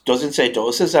contract doesn't say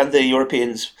doses, and the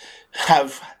Europeans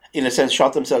have, in a sense,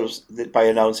 shot themselves by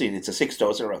announcing it's a 6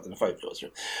 doser rather than a 5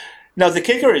 doser. Now, the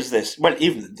kicker is this. Well,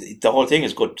 even the whole thing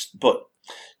is good, but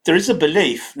there is a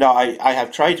belief. Now, I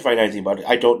have tried to find anything about it.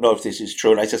 I don't know if this is true,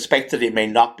 and I suspect that it may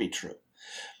not be true.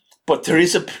 But there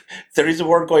is a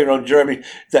word going around Germany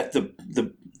that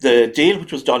the deal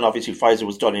which was done, obviously Pfizer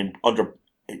was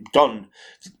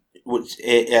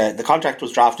the contract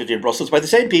was drafted in Brussels by the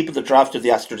same people that drafted the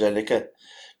AstraZeneca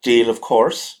deal, of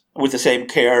course, with the same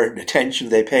care and attention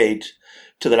they paid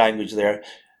to the language there.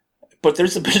 But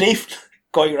there's a belief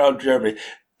going around Germany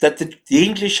that the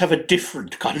English have a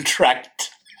different contract.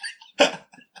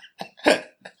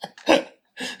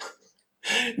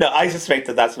 No, I suspect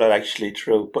that that's not actually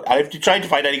true, but I've tried to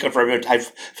find any confirmation. I've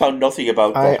found nothing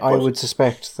about that. I would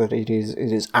suspect that it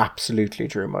is absolutely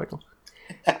true, Michael.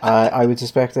 I would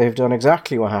suspect they've done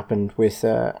exactly what happened with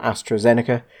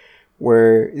AstraZeneca,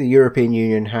 where the European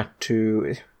Union had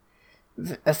to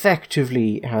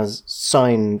effectively has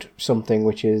signed something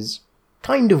which is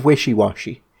kind of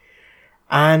wishy-washy.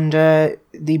 And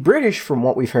the British, from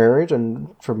what we've heard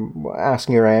and from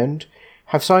asking around,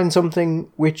 have signed something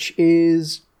which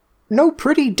is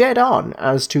pretty dead on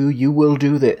as to you will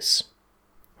do this,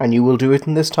 and you will do it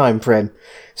in this time frame.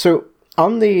 So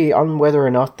on whether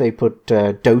or not they put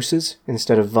doses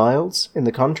instead of vials in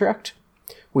the contract,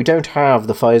 we don't have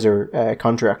the Pfizer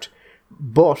contract,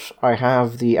 but I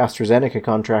have the AstraZeneca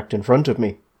contract in front of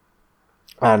me,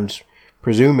 and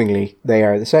presumably they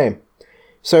are the same.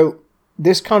 So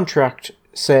this contract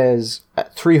says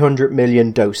 300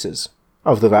 million doses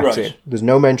of the vaccine. Right. There's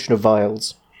no mention of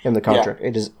vials in the contract. Yeah.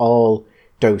 It is all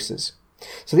doses.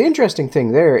 So the interesting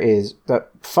thing there is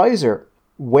that Pfizer,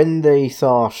 when they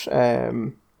thought,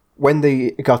 when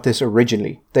they got this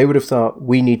originally, they would have thought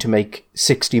we need to make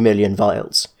 60 million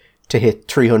vials to hit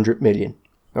 300 million.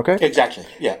 Okay? Exactly,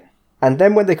 yeah. And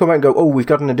then when they come out and go, we've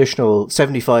got an additional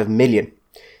 75 million.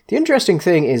 The interesting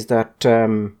thing is that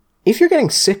if you're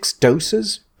getting 6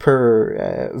 doses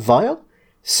per vial,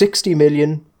 60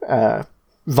 million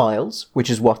vials, which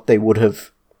is what they would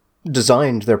have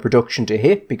designed their production to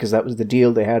hit, because that was the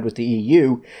deal they had with the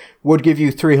EU, would give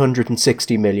you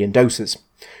 360 million doses.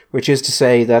 Which is to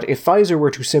say that if Pfizer were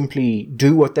to simply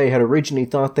do what they had originally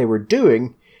thought they were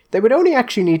doing, they would only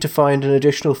actually need to find an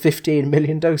additional 15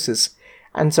 million doses.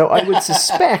 And so I would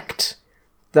suspect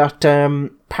that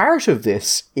part of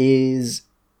this is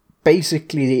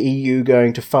basically the EU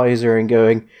going to Pfizer and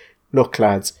going, look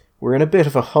lads, we're in a bit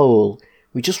of a hole.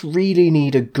 We just really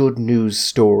need a good news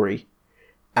story.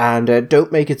 And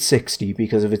don't make it 60,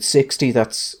 because if it's 60,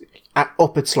 that's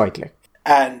up it slightly.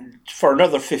 And for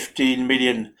another 15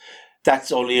 million,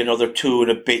 that's only another 2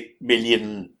 and a bit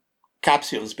million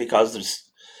capsules, because there's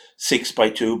 6 by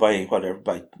 2 by whatever,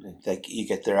 like you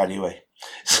get there anyway.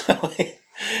 So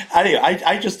anyway,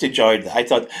 I just enjoyed that. I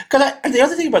thought, and the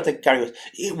other thing about that, Gary,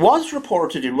 it was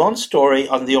reported in one story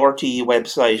on the RTE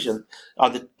website and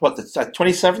on the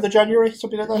 27th of January,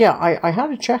 something like that. Yeah, I had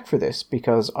to check for this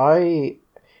because I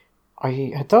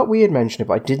had thought we had mentioned it,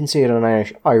 but I didn't see it on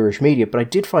Irish media. But I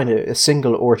did find a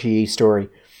single RTE story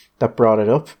that brought it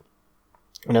up.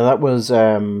 Now that was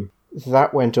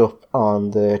that went up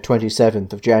on the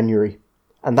 27th of January,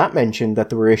 and that mentioned that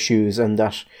there were issues and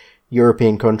that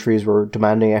European countries were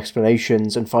demanding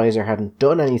explanations, and Pfizer hadn't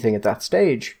done anything at that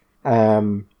stage.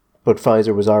 But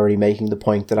Pfizer was already making the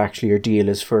point that actually your deal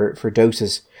is for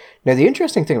doses. Now, the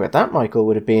interesting thing about that, Michael,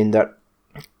 would have been that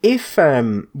if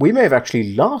we may have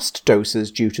actually lost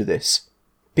doses due to this,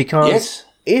 because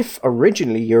if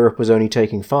originally Europe was only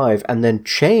taking 5 and then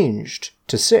changed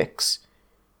to 6,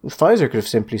 Pfizer could have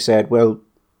simply said, well,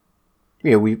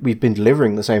 you know, we've been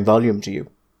delivering the same volume to you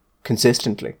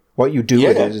consistently. What you do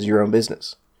with it is your own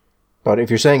business. But if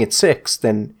you're saying it's 6,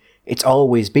 then it's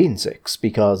always been 6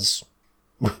 because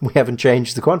we haven't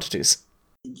changed the quantities.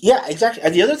 Yeah, exactly.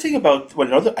 And the other thing about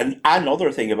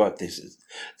another thing about this is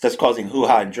that's causing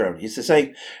hoo-ha in Germany is to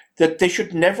say that they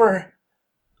should never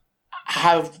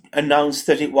have announced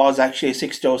that it was actually a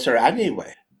 6-doser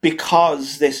anyway,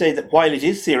 because they say that while it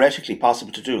is theoretically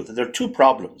possible to do, that there are 2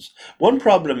 problems. One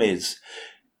problem is,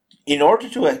 in order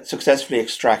to successfully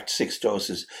extract 6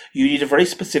 doses, you need a very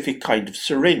specific kind of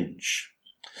syringe,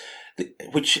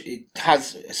 which it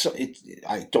has. So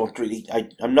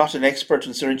I'm not an expert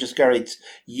in syringes, Gary. It's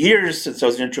years since I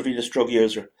was an intravenous drug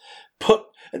user. But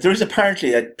there is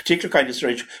apparently a particular kind of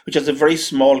syringe which has a very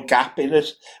small gap in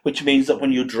it, which means that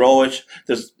when you draw it,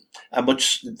 there's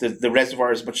the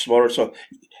reservoir is much smaller, so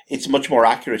it's much more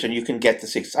accurate and you can get the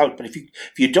 6 out. But if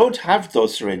you don't have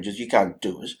those syringes, you can't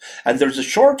do it. And there's a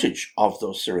shortage of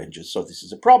those syringes, so this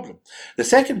is a problem. The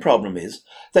second problem is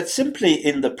that simply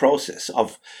in the process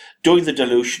of doing the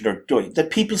dilution that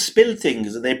people spill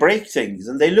things and they break things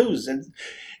and they lose. And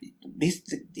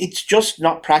it's just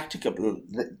not practicable.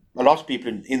 A lot of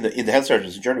people in the health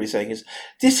services in Germany saying is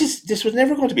this was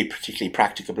never going to be particularly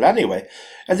practicable anyway,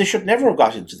 and they should never have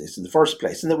got into this in the first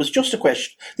place. And it was just a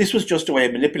question. This was just a way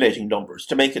of manipulating numbers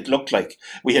to make it look like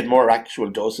we had more actual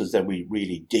doses than we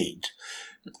really did.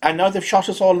 And now they've shot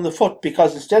us all in the foot,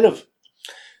 because instead of,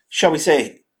 shall we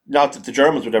say, not that the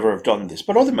Germans would ever have done this,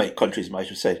 but other countries might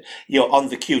have said, on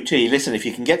the QT, listen, if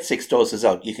you can get 6 doses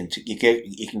out, you can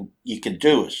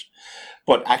do it.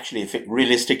 But actually,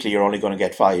 realistically, you're only going to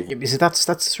get 5. You see, that's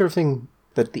the sort of thing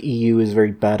that the EU is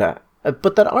very bad at,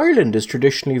 but that Ireland is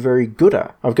traditionally very good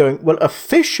at. Of going, well,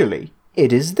 officially,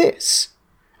 it is this,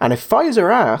 and if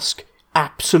Pfizer ask,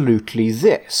 absolutely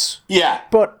this. Yeah.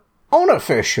 But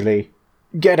unofficially,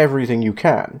 get everything you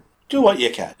can. Do what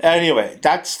you can. Anyway,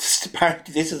 this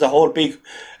is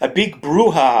a big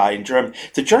brouhaha in Germany.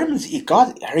 The Germans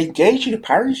are engaging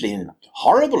apparently in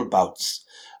horrible bouts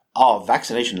of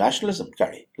vaccination nationalism,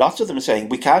 Gary. Lots of them are saying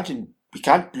we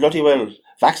can't bloody well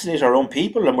vaccinate our own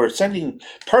people, and we're sending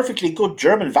perfectly good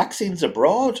German vaccines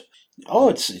abroad. Oh,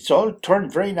 it's all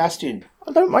turned very nasty.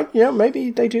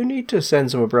 Maybe they do need to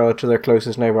send some abroad to their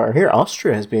closest neighbour. Here,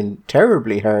 Austria has been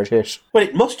terribly hard hit. Well,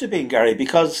 it must have been, Gary,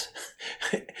 because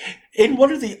in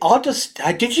one of the oddest...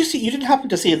 you didn't happen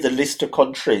to see the list of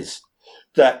countries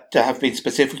that have been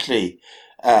specifically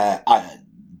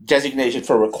designated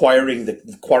for requiring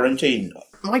the quarantine?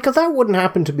 Michael, that wouldn't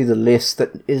happen to be the list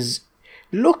that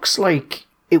looks like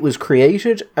it was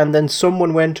created and then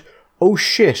someone went, oh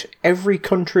shit, every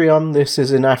country on this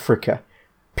is in Africa.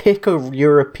 Pick a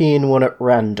European one at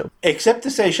random. Except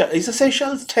the Seychelles. Is the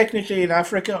Seychelles technically in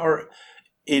Africa, or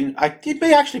it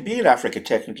may actually be in Africa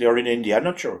technically, or in India, I'm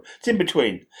not sure. It's in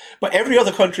between. But every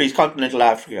other country is continental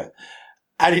Africa.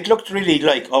 And it looked really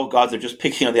like, oh God, they're just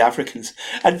picking on the Africans.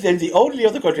 And then the only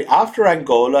other country after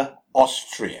Angola,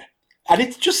 Austria. And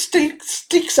it just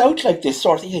sticks out like this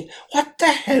sort of thing. What the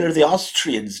hell are the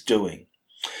Austrians doing?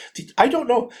 I don't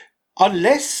know.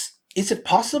 Unless, is it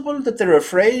possible that they're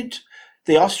afraid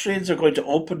the Austrians are going to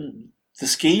open the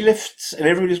ski lifts and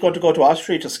everybody's going to go to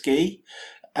Austria to ski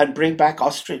and bring back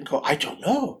Austrian code? I don't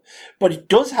know. But it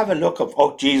does have a look of,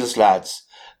 oh, Jesus, lads,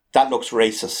 that looks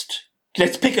racist.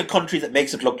 Let's pick a country that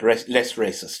makes it look less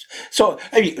racist. So,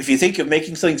 I mean, if you think of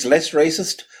making things less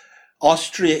racist,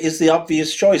 Austria is the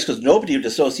obvious choice because nobody would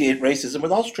associate racism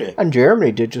with Austria. And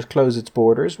Germany did just close its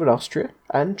borders with Austria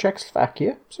and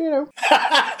Czechoslovakia, so, you know.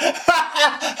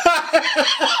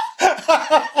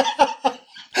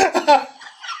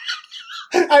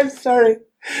 I'm sorry.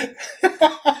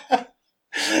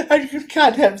 I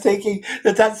can't help thinking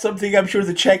that that's something I'm sure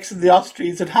the Czechs and the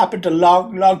Austrians had happened a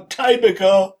long, long time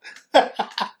ago.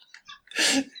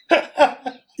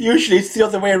 Usually it's the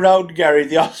other way around, Gary.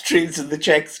 The Austrians and the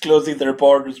Czechs closing their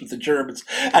borders with the Germans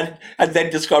and then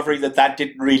discovering that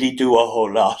didn't really do a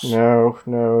whole lot. No.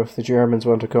 If the Germans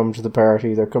want to come to the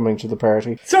party, they're coming to the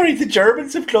party. Sorry, the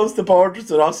Germans have closed the borders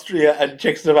with Austria and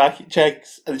Czechs and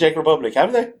the Czech Republic,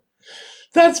 haven't they?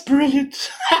 That's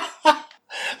brilliant.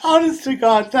 Honest to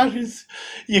God, that is...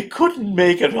 You couldn't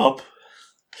make it up.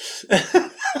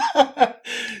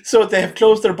 So they have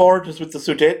closed their borders with the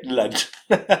Sudetenland.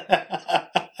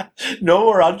 No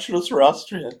more Anschluss for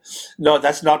Austria. No,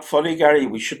 that's not funny, Gary.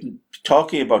 We shouldn't be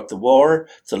talking about the war.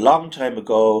 It's a long time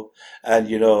ago. And,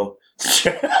 you know...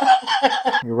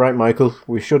 You're right, Michael.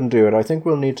 We shouldn't do it. I think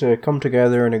we'll need to come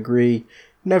together and agree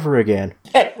never again.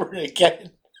 Never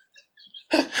again.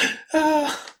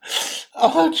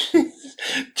 Oh, jeez.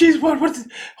 Jeez, what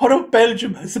about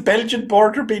Belgium? Has the Belgian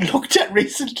border been looked at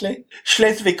recently?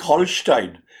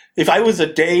 Schleswig-Holstein. If I was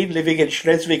a Dane living in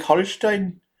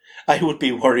Schleswig-Holstein, I would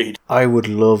be worried. I would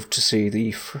love to see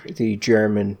the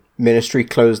German ministry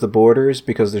close the borders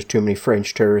because there's too many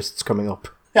French tourists coming up.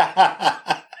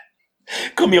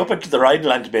 Coming up into the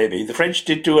Rhineland, maybe. The French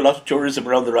did do a lot of tourism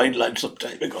around the Rhineland some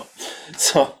time ago.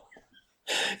 So...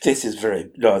 This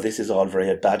is all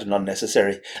very bad and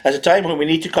unnecessary. At a time when we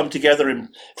need to come together in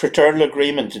fraternal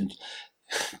agreement and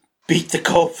beat the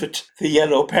COVID, the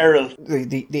yellow peril.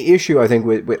 The issue, I think,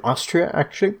 with Austria,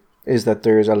 actually, is that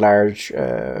there's a large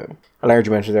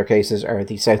amount of their cases are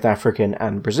the South African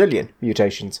and Brazilian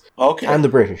mutations. Okay. And the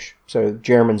British. So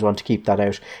Germans want to keep that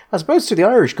out. As opposed to the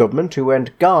Irish government, who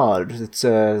went, God, it's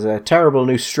a terrible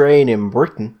new strain in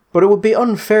Britain. But it would be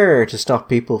unfair to stop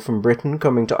people from Britain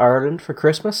coming to Ireland for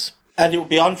Christmas. And it would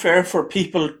be unfair for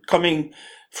people coming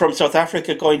from South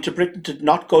Africa going to Britain to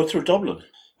not go through Dublin,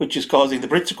 which is causing the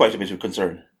Brits quite a bit of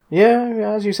concern. Yeah,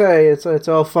 as you say, it's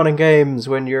all fun and games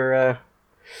when you're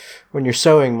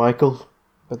sowing, Michael.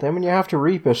 But then when you have to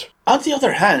reap it... On the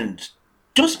other hand, it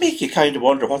does make you kind of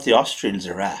wonder what the Austrians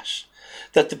are at.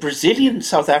 That the Brazilian,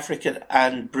 South African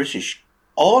and British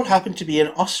all happen to be in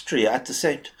Austria at the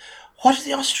same time. What are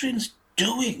the Austrians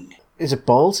doing? Is it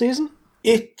ball season?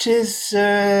 It is,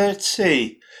 let's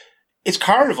see. It's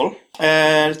Carnival.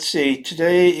 Let's see.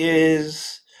 Today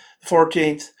is the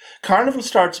 14th. Carnival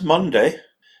starts Monday,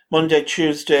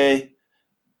 Tuesday.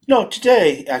 No,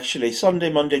 today, actually.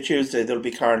 Sunday, Monday, Tuesday, there'll be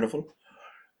Carnival.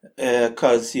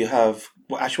 Because you have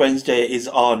Ash Wednesday is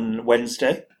on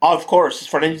Wednesday. Of course,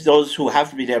 for any of those who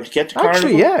haven't been able to get to Carnival.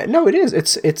 Actually, yeah. No, it is.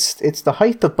 It's the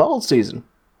height of ball season.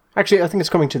 Actually, I think it's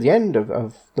coming to the end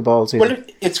of the ball season. Well,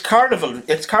 it's Carnival.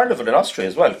 It's Carnival in Austria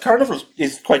as well. Carnival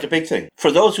is quite a big thing. For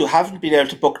those who haven't been able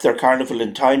to book their Carnival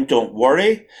in time, don't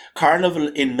worry. Carnival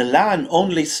in Milan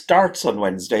only starts on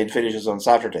Wednesday and finishes on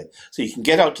Saturday. So you can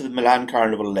get out to the Milan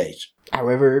Carnival late.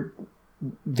 However,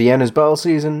 Vienna's ball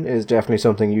season is definitely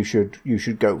something you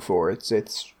should go for.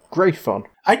 It's great fun.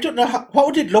 I don't know, what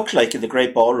would it look like in the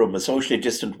Great Ballroom, a socially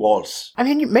distant waltz? I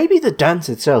mean, maybe the dance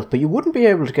itself, but you wouldn't be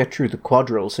able to get through the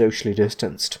quadrille socially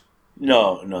distanced.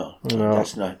 No.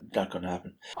 That's not going to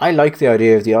happen. I like the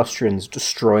idea of the Austrians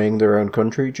destroying their own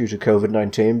country due to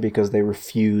COVID-19 because they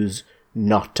refuse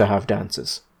not to have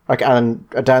dances. And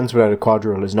a dance without a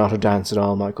quadrille is not a dance at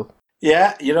all, Michael.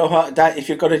 Yeah, you know what?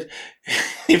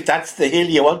 If that's the hill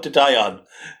you want to die on,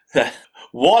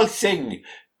 waltzing.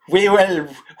 You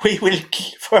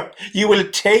will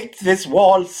take this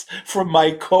waltz from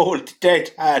my cold,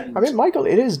 dead hand. I mean, Michael,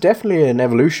 it is definitely an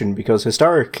evolution because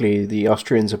historically the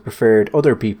Austrians have preferred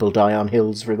other people die on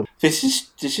hills for them. This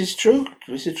is true.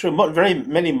 Very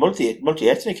many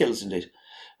multi-ethnic hills indeed.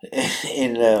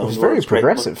 It was very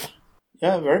progressive.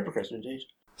 Yeah, very progressive indeed.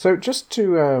 So just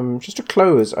to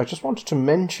close, I just wanted to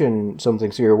mention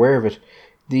something so you're aware of it.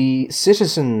 The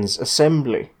Citizens'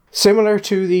 Assembly. Similar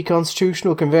to the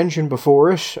Constitutional Convention before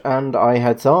it, and I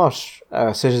had thought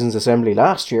Citizens' Assembly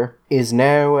last year, is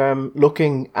now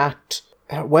looking at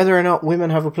whether or not women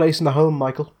have a place in the home,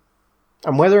 Michael.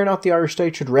 And whether or not the Irish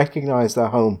state should recognise that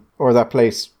home, or that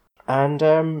place.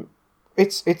 And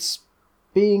it's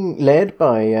being led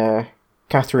by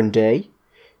Catherine Day,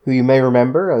 who you may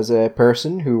remember as a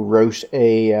person who wrote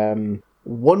a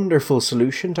wonderful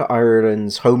solution to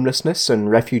Ireland's homelessness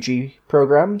and refugee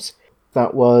programmes.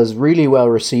 That was really well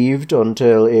received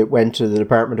until it went to the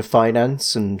Department of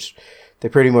Finance and they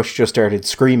pretty much just started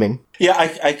screaming. Yeah, I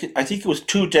think it was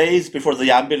 2 days before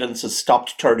the ambulances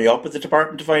stopped turning up at the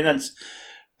Department of Finance,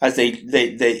 as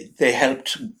they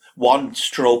helped one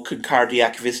stroke and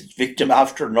cardiac victim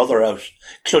after another out,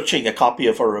 clutching a copy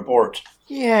of her report.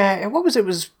 Yeah, what was it? It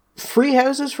was free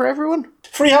houses for everyone?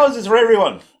 Free houses for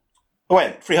everyone.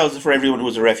 Well, free houses for everyone who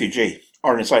was a refugee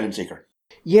or an asylum seeker.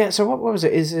 Yeah, so what was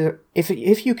it?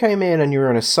 If you came in and you were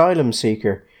an asylum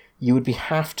seeker, you would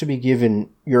have to be given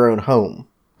your own home.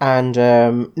 And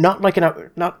not like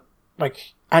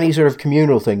any sort of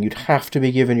communal thing. You'd have to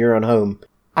be given your own home.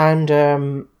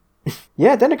 And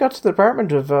yeah, then it got to the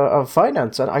Department of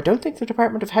Finance, and I don't think the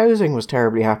Department of Housing was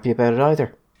terribly happy about it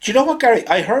either. Do you know what, Gary?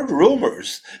 I heard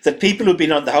rumours that people who've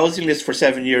been on the housing list for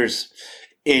 7 years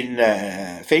in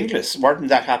Finglas weren't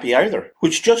that happy either,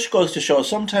 which just goes to show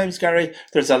sometimes, Gary,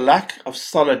 there's a lack of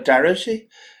solidarity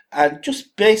and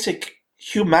just basic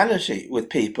humanity with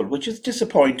people, which is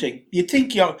disappointing. You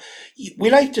think we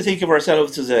like to think of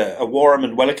ourselves as a warm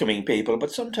and welcoming people,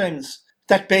 but sometimes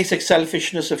that basic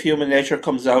selfishness of human nature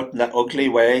comes out in that ugly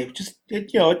way.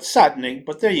 It's saddening,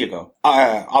 but there you go.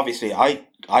 Obviously, I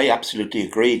absolutely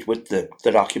agreed with the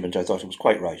document. I thought it was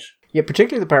quite right. Yeah,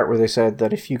 particularly the part where they said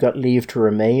that if you got leave to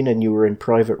remain and you were in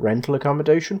private rental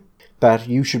accommodation, that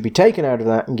you should be taken out of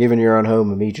that and given your own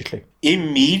home immediately.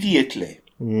 Immediately?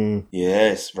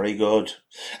 Yes, very good.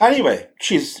 Anyway,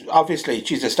 she's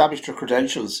established her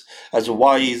credentials as a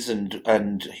wise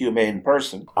and humane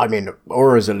person. I mean,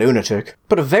 or as a lunatic,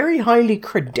 but a very highly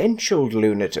credentialed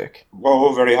lunatic.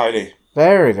 Oh, very highly.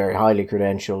 Very, very highly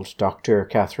credentialed, Dr.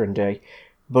 Catherine Day.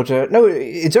 But no,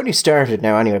 it's only started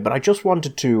now anyway. But I just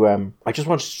wanted to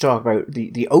talk about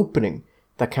the opening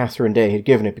that Catherine Day had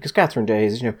given it, because Catherine Day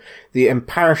is, the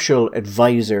impartial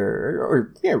advisor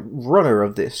or runner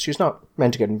of this. She's not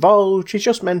meant to get involved. She's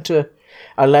just meant to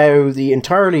allow the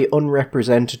entirely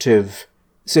unrepresentative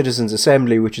Citizens'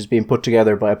 Assembly, which is being put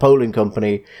together by a polling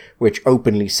company, which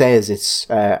openly says it's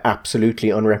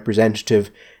absolutely unrepresentative,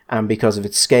 and because of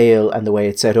its scale and the way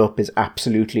it's set up is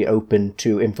absolutely open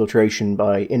to infiltration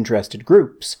by interested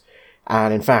groups,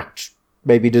 and in fact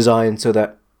maybe designed so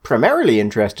that primarily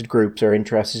interested groups are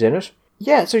interested in it.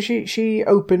 Yeah, so she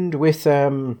opened with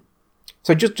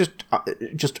so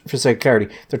just for sake of clarity,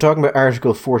 they're talking about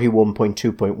Article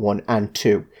 41.2.1 and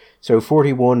 2. So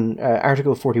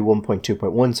Article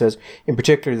 41.2.1 says, in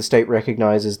particular, the state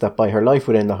recognises that by her life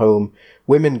within the home,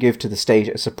 women give to the state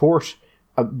a support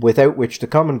without which the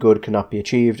common good cannot be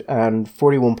achieved. And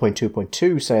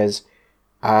 41.2.2 says,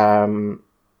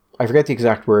 I forget the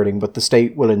exact wording, but the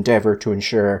state will endeavour to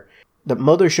ensure that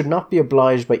mothers should not be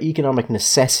obliged by economic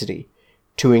necessity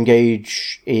to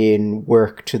engage in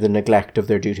work to the neglect of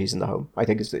their duties in the home. I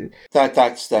think it's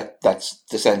that's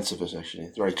the sense of it. Actually,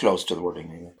 it's very close to the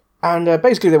wording. Anyway. And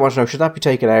basically, they want to know: should that be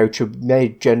taken out? Should be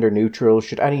made gender neutral?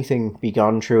 Should anything be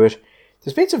gone through it?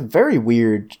 There's been some very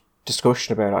weird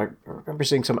discussion about it. I remember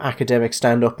seeing some academics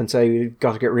stand up and say we've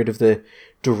got to get rid of the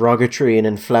derogatory and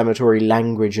inflammatory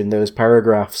language in those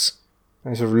paragraphs.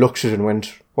 I sort of looked at it and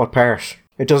went, "What part?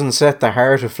 It doesn't set the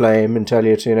heart aflame and tell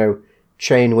you to,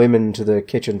 chain women to the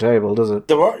kitchen table, does it?"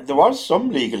 There was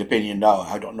some legal opinion now,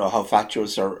 I don't know how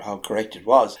fatuous or how correct it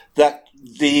was, that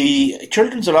the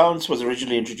children's allowance was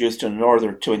originally introduced in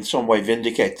order to in some way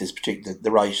vindicate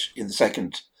the right in the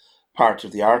second part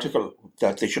of the article,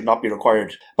 that they should not be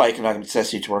required by economic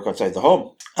necessity to work outside the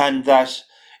home, and that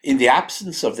in the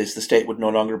absence of this, the state would no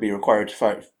longer be required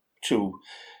to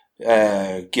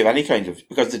give any kind of,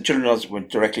 because the children allowance went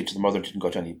directly to the mother, didn't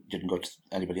go to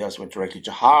anybody else, went directly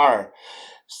to her.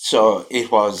 So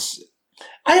it was.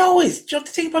 The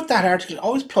thing about that article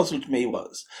always puzzled me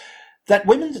was that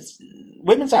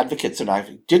women's advocates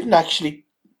and didn't actually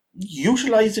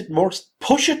utilize it more,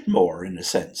 push it more in a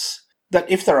sense.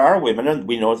 That if there are women, and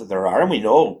we know that there are, and we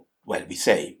know,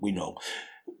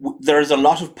 there is a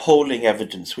lot of polling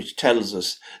evidence which tells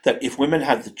us that if women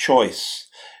had the choice,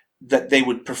 that they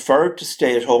would prefer to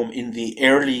stay at home in the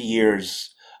early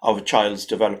years of a child's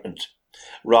development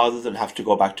rather than have to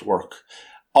go back to work,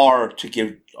 or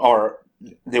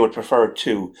they would prefer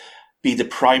to be the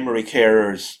primary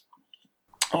carers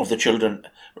of the children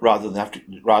rather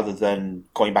than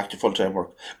going back to full-time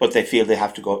work. But they feel they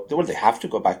have to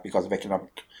go back because of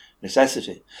economic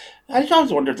necessity. And I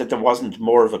always wondered that there wasn't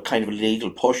more of a kind of a legal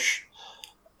push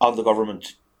on the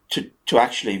government to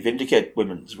actually vindicate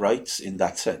women's rights in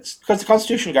that sense. Because the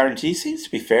constitutional guarantee seems to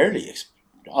be fairly,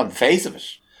 on the face of it,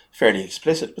 fairly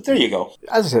explicit. But there you go.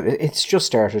 As I said, it's just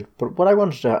started, but what I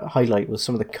wanted to highlight was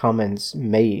some of the comments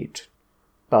made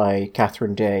by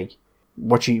Catherine Day,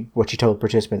 what she told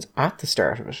participants at the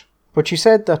start of it. But she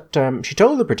said that she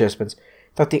told the participants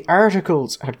that the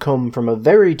articles had come from a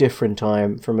very different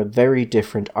time, from a very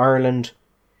different Ireland.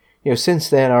 Since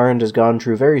then, Ireland has gone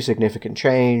through very significant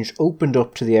change, opened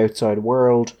up to the outside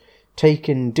world,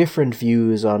 taken different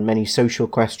views on many social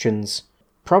questions.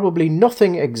 Probably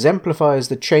nothing exemplifies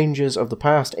the changes of the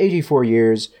past 84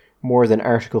 years more than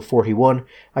Article 41.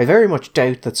 I very much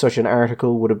doubt that such an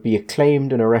article would be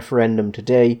acclaimed in a referendum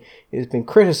today. It has been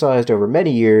criticised over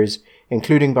many years,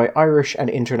 including by Irish and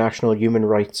international human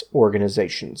rights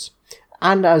organisations.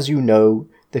 And as you know,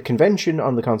 the Convention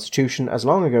on the Constitution, as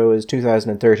long ago as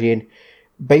 2013,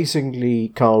 basically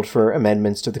called for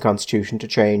amendments to the Constitution to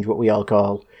change what we all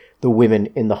call the Women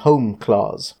in the Home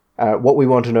Clause. What we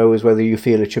want to know is whether you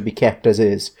feel it should be kept as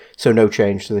is, so no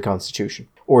change to the Constitution.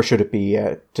 Or should it be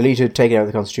deleted, taken out of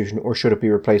the Constitution, or should it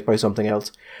be replaced by something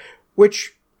else?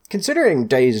 Which, considering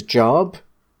Day's job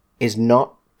is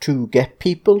not to get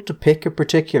people to pick a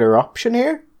particular option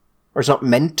here, or it's not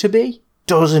meant to be,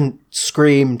 doesn't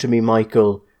scream to me,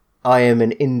 Michael, I am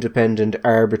an independent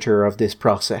arbiter of this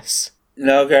process.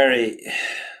 No, Gary,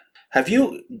 have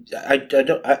you?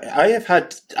 I've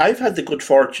had the good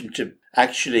fortune to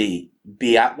actually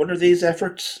be at one of these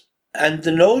efforts, and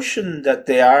the notion that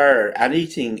they are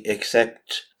anything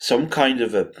except some kind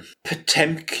of a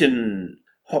Potemkin,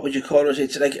 what would you call it?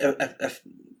 It's like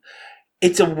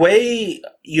it's a way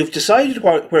you've decided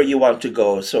where you want to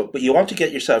go, but you want to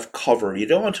get yourself cover. You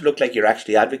don't want to look like you're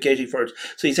actually advocating for it.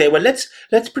 So you say, well, let's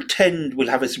pretend we'll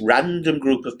have this random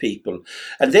group of people,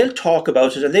 and they'll talk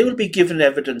about it, and they will be given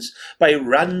evidence by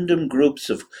random groups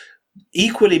of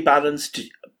equally balanced,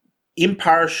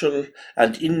 impartial,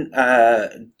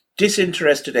 and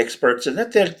disinterested experts, and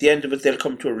at the end of it, they'll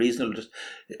come to a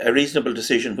reasonable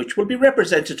decision, which will be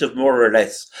representative, more or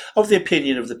less, of the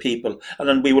opinion of the people, and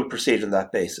then we will proceed on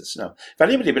that basis. Now, if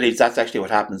anybody believes that's actually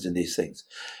what happens in these things,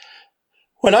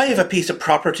 when I have a piece of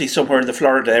property somewhere in the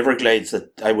Florida Everglades that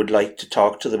I would like to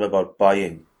talk to them about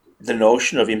buying, the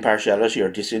notion of impartiality or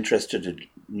disinterested and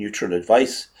neutral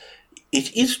advice,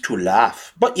 it is to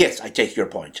laugh. But yes, I take your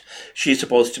point. She's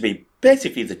supposed to be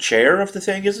basically the chair of the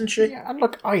thing, isn't she? Yeah, and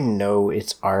look, I know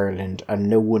it's Ireland and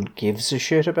no one gives a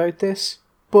shit about this,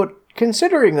 but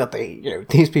considering that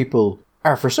these people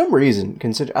are for some reason,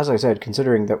 as I said,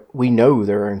 considering that we know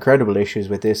there are incredible issues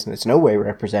with this and it's no way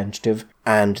representative,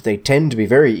 and they tend to be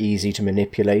very easy to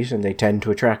manipulate, and they tend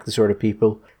to attract the sort of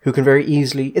people who can very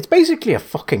easily... It's basically a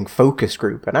fucking focus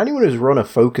group, and anyone who's run a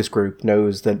focus group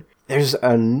knows that there's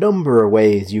a number of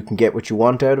ways you can get what you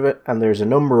want out of it, and there's a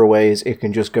number of ways it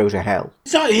can just go to hell.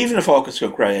 It's not even a focus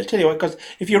group, Ray. I'll tell you what, because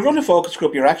if you run a focus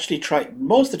group, you're actually trying...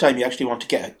 Most of the time, you actually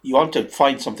want to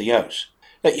find something out.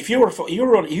 Like if you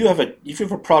have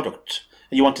a product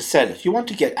and you want to sell it, you want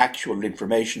to get actual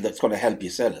information that's going to help you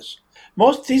sell it.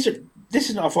 This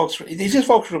is not a focus group. This is a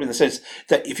focus group in the sense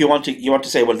that if you want to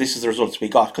say, well, this is the results we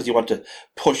got, because you want to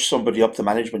push somebody up the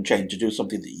management chain to do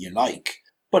something that you like.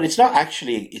 But it's not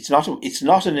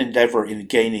an endeavour in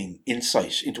gaining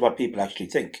insight into what people actually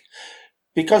think.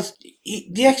 Because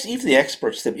even the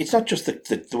experts, it's not just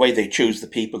the way they choose the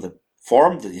people that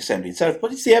form the assembly itself,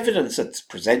 but it's the evidence that's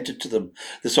presented to them,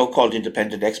 the so-called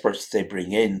independent experts they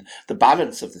bring in, the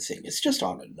balance of the thing. It's just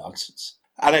all nonsense.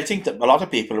 And I think that a lot of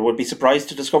people would be surprised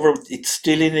to discover it's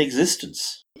still in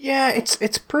existence. Yeah,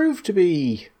 it's proved to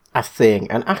be a thing,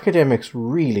 and academics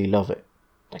really love it.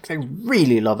 Like, they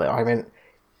really love it. I mean...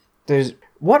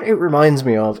 What it reminds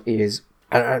me of is,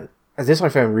 and this I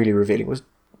found really revealing, was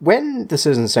when the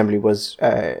Citizens' Assembly was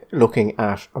looking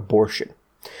at abortion,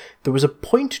 there was a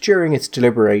point during its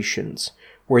deliberations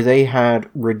where they had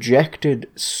rejected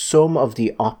some of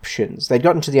the options. They'd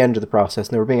gotten to the end of the process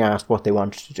and they were being asked what they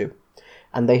wanted to do.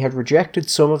 And they had rejected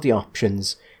some of the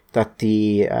options that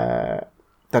the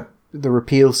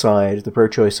repeal side, the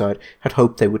pro-choice side, had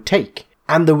hoped they would take.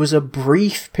 And there was a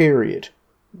brief period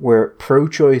where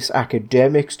pro-choice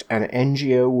academics and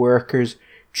NGO workers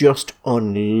just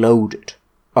unloaded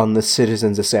on the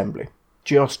Citizens' Assembly.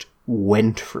 Just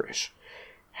went for it.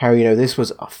 How, this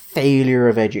was a failure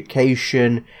of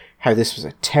education, how this was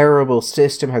a terrible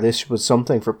system, how this was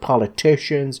something for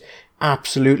politicians,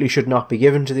 absolutely should not be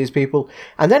given to these people.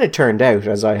 And then it turned out,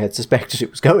 as I had suspected it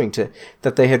was going to,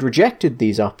 that they had rejected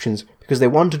these options because they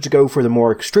wanted to go for the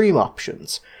more extreme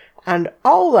options. And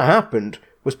all that happened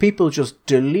was people just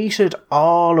deleted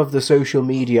all of the social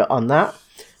media on that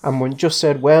and just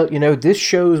said, well, this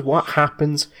shows what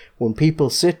happens when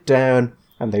people sit down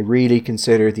and they really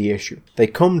consider the issue. They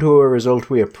come to a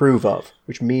result we approve of,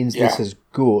 which means this is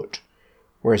good.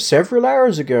 Whereas several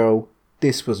hours ago,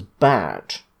 this was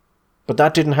bad. But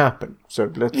that didn't happen.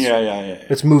 So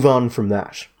let's move on from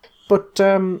that. But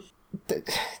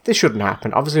this shouldn't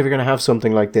happen. Obviously, if you're going to have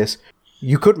something like this,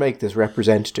 You could make this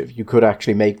representative. You could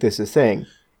actually make this a thing.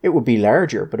 It would be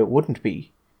larger, but it wouldn't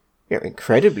be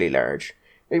incredibly large.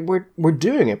 We're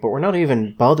doing it, but we're not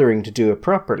even bothering to do it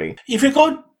properly. If you're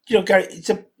going, Gary,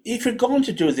 if you're going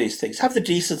to do these things, have the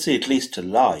decency at least to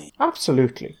lie.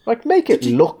 Absolutely. Like, make it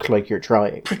look like you're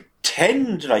trying.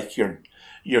 Pretend like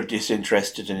you're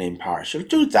disinterested and impartial.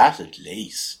 Do that at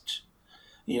least.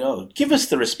 Give us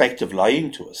the respect of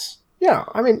lying to us. Yeah,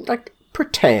 I mean, like,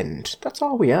 pretend. That's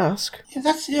all we ask.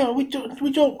 Yeah, we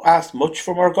don't ask much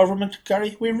from our government,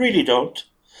 Gary. We really don't.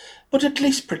 But at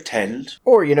least pretend.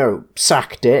 Or,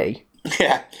 sack day.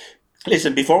 Yeah.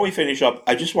 Listen, before we finish up,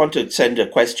 I just want to send a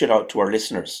question out to our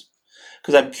listeners.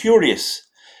 Because I'm curious.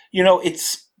 We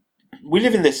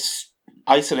live in this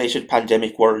isolated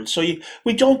pandemic world, so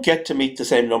we don't get to meet the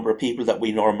same number of people that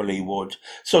we normally would.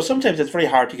 So sometimes it's very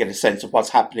hard to get a sense of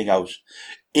what's happening out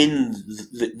in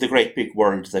the great big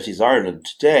world that is Ireland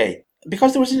today.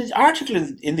 Because there was an article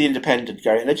in The Independent,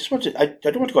 Gary, and I don't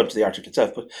want to go into the article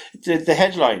itself, but the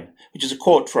headline, which is a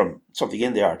quote from something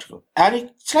in the article, and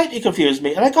it slightly confused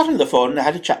me, and I got on the phone and I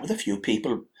had a chat with a few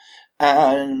people,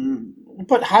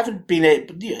 but haven't been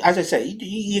able, as I say,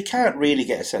 you can't really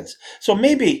get a sense. So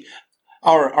maybe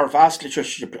our vast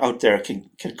literature out there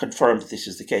can confirm that this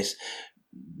is the case.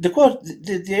 The quote,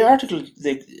 the article,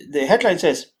 the headline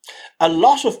says, "A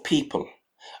lot of people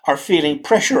are feeling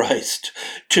pressurized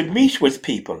to meet with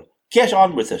people, get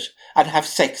on with it, and have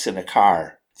sex in a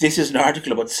car." This is an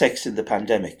article about sex in the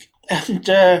pandemic. And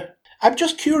I'm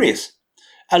just curious.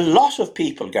 A lot of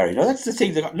people, Gary, now that's the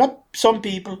thing, not some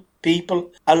people,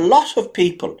 a lot of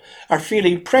people are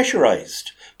feeling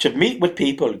pressurized to meet with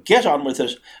people, get on with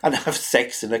it, and have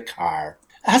sex in a car.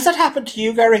 Has that happened to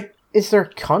you, Gary? Is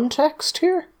there context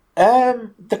here?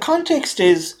 The context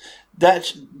is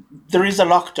that there is a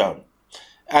lockdown,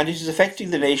 and it is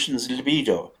affecting the nation's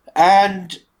libido.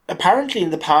 And apparently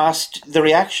in the past, the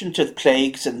reaction to the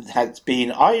plagues has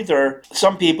been either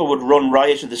some people would run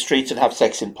riot in the streets and have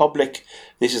sex in public.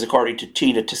 This is according to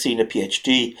Tina Tessina,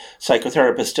 PhD,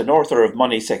 psychotherapist and author of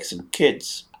Money, Sex and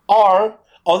Kids. Or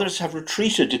others have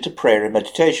retreated into prayer and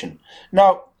meditation.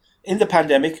 Now, in the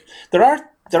pandemic, there are,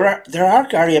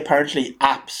 Gary, apparently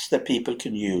apps that people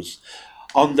can use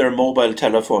on their mobile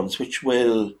telephones which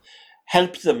will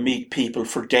help them meet people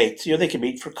for dates. They can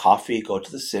meet for coffee, go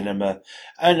to the cinema,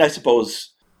 and I suppose,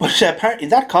 but in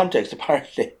that context,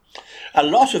 apparently, a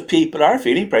lot of people are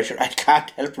feeling pressure. I can't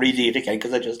help reading it again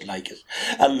because I just like it.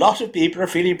 A lot of people are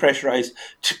feeling pressurized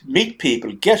to meet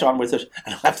people, get on with it,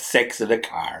 and have sex in a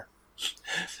car.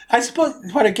 I suppose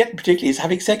what I get particularly is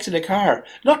having sex in a car,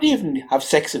 not even have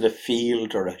sex in a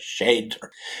field or a shed,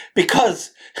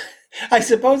 because I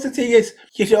suppose the thing is,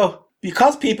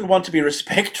 because people want to be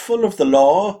respectful of the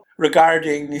law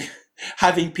regarding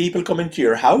having people come into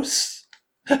your house,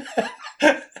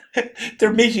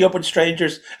 they're meeting up with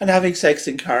strangers and having sex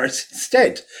in cars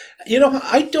instead.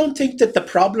 I don't think that the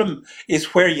problem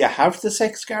is where you have the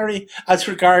sex, Gary, as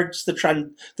regards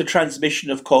the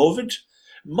transmission of COVID.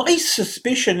 My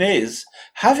suspicion is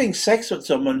having sex with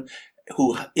someone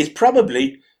who is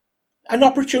probably an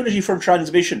opportunity for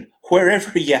transmission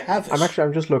wherever you have it.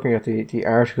 I'm just looking at the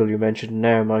article you mentioned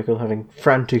now, Michael, having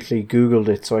frantically Googled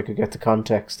it so I could get the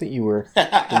context that you were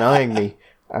denying me.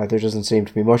 There doesn't seem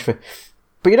to be much of it.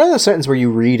 But the sentence where you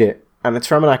read it, and it's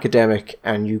from an academic,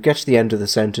 and you get to the end of the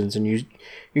sentence, and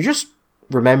you're just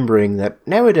remembering that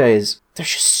nowadays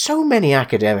there's just so many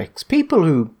academics, people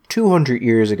who 200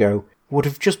 years ago would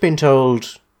have just been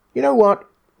told, you know what,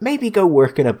 maybe go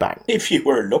work in a bank. If you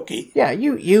were lucky. Yeah,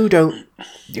 you don't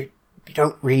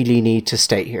really need to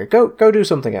stay here. Go do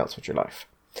something else with your life.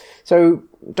 So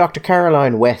Dr.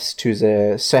 Caroline West, who's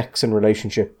a sex and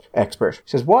relationship expert,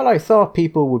 says, while I thought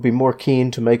people would be more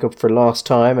keen to make up for lost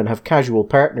time and have casual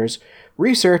partners,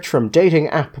 research from dating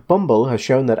app Bumble has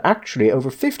shown that actually over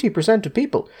 50% of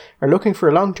people are looking for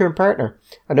a long-term partner,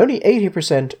 and only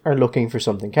 80% are looking for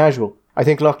something casual. I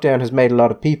think lockdown has made a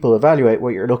lot of people evaluate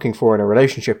what you're looking for in a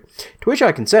relationship, to which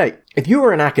I can say, if you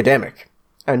are an academic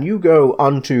and you go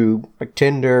onto like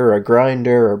Tinder or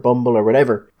Grindr or Bumble or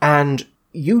whatever, and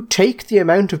you take the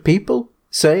amount of people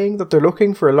saying that they're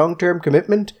looking for a long-term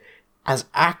commitment as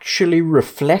actually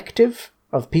reflective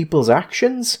of people's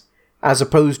actions, as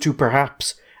opposed to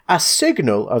perhaps a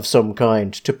signal of some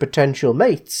kind to potential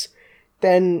mates,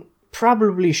 then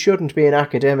probably shouldn't be an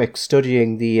academic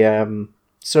studying there.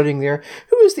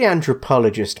 Who was the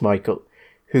anthropologist, Michael,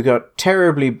 who got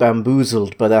terribly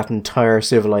bamboozled by that entire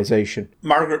civilization?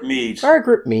 Margaret Mead.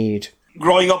 Margaret Mead.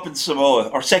 Growing up in Samoa,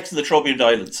 or Sex in the Trobriand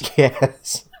Islands.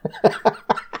 Yes.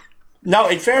 Now,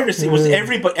 in fairness, it was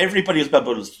everybody was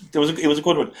bamboozled. It was a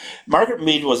good one. Margaret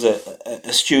Mead was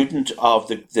a student of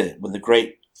the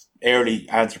great early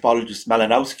anthropologist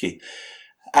Malinowski.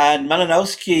 And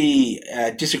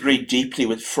Malinowski disagreed deeply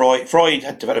with Freud. Freud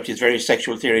had developed his various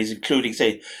sexual theories, including,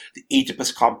 say, the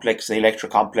Oedipus complex, the Electra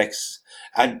complex.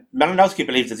 And Malinowski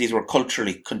believed that these were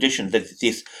culturally conditioned, that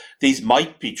these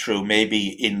might be true maybe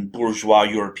in bourgeois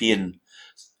European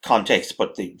context,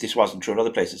 but this wasn't true in other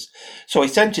places. So he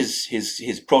sent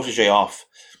his protege off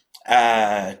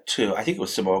to, I think it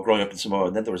was Samoa, growing up in Samoa.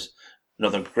 And then there was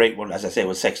another great one, as I say,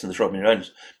 was Sex in the Tropical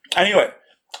Islands. Anyway,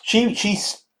 she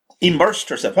immersed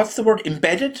herself. What's the word?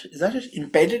 Embedded? Is that it?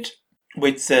 Embedded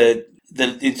with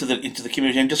into the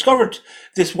community, and discovered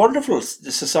this wonderful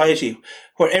society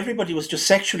where everybody was just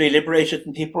sexually liberated,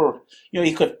 and people,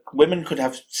 women could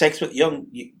have sex with young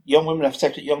women, have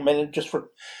sex with young men just for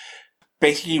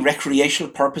basically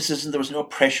recreational purposes, and there was no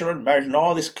pressure on marriage and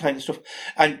all this kind of stuff.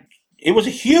 And it was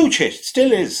a huge hit,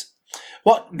 still is.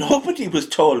 What nobody was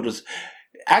told was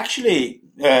actually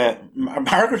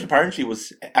Margaret apparently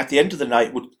was, at the end of the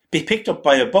night, would be picked up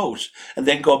by a boat and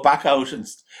then go back out and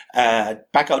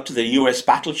back out to the US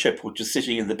battleship, which was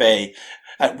sitting in the bay,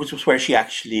 which was where she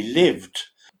actually lived.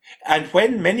 And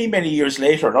when many, many years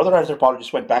later, another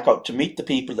anthropologist went back out to meet the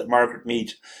people that Margaret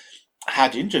Mead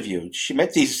had interviewed, she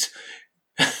met these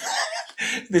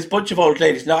this bunch of old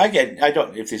ladies. Now, again, I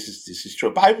don't know if this is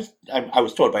true, but I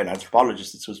was told by an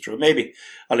anthropologist this was true, maybe,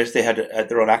 unless they had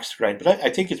their own axe to grind, but I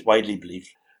think it's widely believed.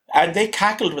 And they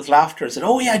cackled with laughter and said,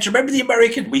 "Oh yeah, do you remember the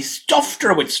American? We stuffed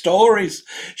her with stories.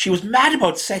 She was mad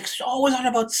about sex, always on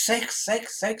about sex.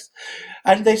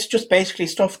 And they just basically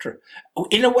stuffed her."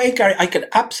 In a way, Gary, I can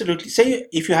absolutely say,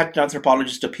 if you had an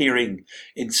anthropologist appearing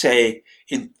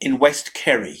in West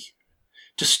Kerry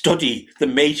to study the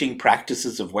mating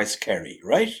practices of West Kerry,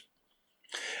 right?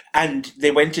 And they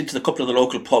went into the couple of the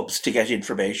local pubs to get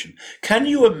information. Can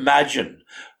you imagine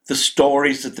the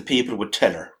stories that the people would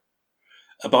tell her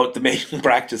about the mating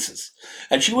practices?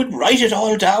 And she would write it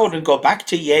all down and go back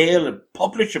to Yale and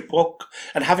publish a book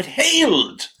and have it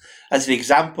hailed as an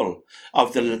example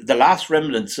of the last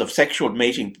remnants of sexual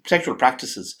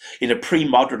practices in a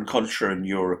pre-modern culture in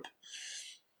Europe.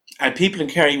 And people in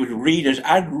Kerry would read it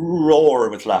and roar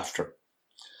with laughter.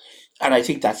 And I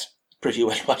think that's pretty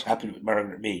well what happened with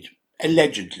Margaret Mead,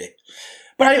 allegedly.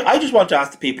 But I just want to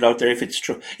ask the people out there if it's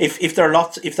true. If there are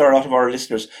a lot of our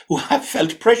listeners who have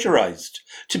felt pressurized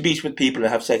to meet with people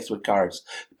and have sex with guards,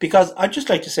 because I'd just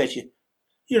like to say to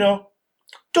you,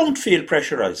 don't feel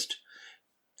pressurized.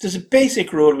 There's a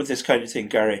basic rule with this kind of thing,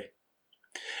 Gary.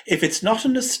 If it's not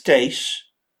an estate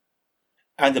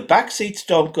and the back seats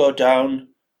don't go down,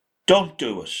 don't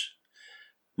do it.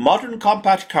 Modern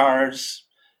compact cars,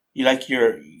 like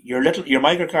your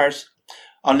micro cars,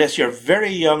 unless you're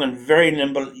very young and very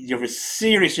nimble, you have a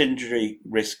serious injury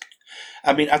risk.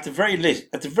 I mean, at the very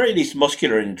least,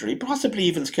 muscular injury, possibly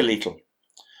even skeletal.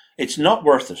 It's not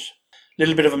worth it. A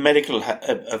little bit of a medical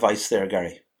advice there,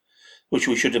 Gary, which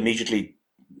we should immediately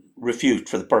refute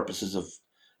for the purposes of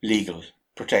legal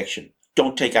protection.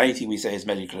 Don't take anything we say as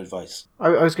medical advice. I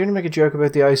was going to make a joke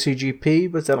about the ICGP,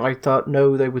 but then I thought,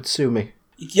 no, they would sue me.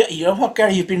 Yeah, you know what,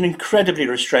 Gary? You've been incredibly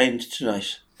restrained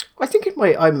tonight. I think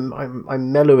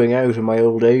I'm mellowing out in my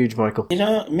old age, Michael.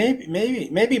 Maybe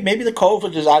the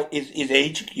COVID is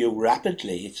aging you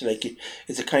rapidly. It's like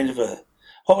it's a kind of a,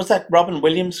 what was that Robin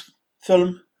Williams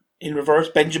film in reverse?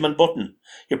 Benjamin Button.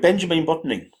 You're Benjamin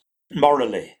Buttoning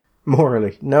morally.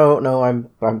 Morally, no,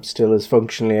 I'm still as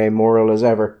functionally amoral as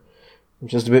ever. I'm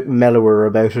just a bit mellower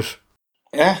about it.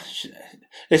 Yeah,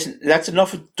 listen, that's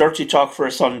enough dirty talk for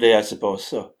a Sunday, I suppose.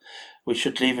 So we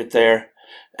should leave it there.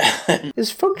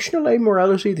 Is functional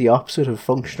amorality the opposite of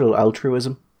functional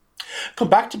altruism? Come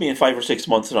back to me in 5 or 6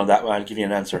 months and on that one I'll give you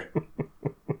an answer.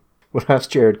 We'll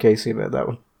ask Jared Casey about that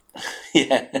one.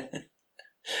 Yeah.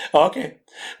 Okay.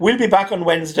 We'll be back on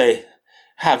Wednesday.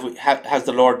 Has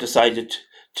the Lord decided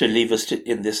to leave us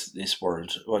in this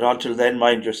world? But until then,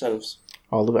 mind yourselves.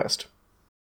 All the best.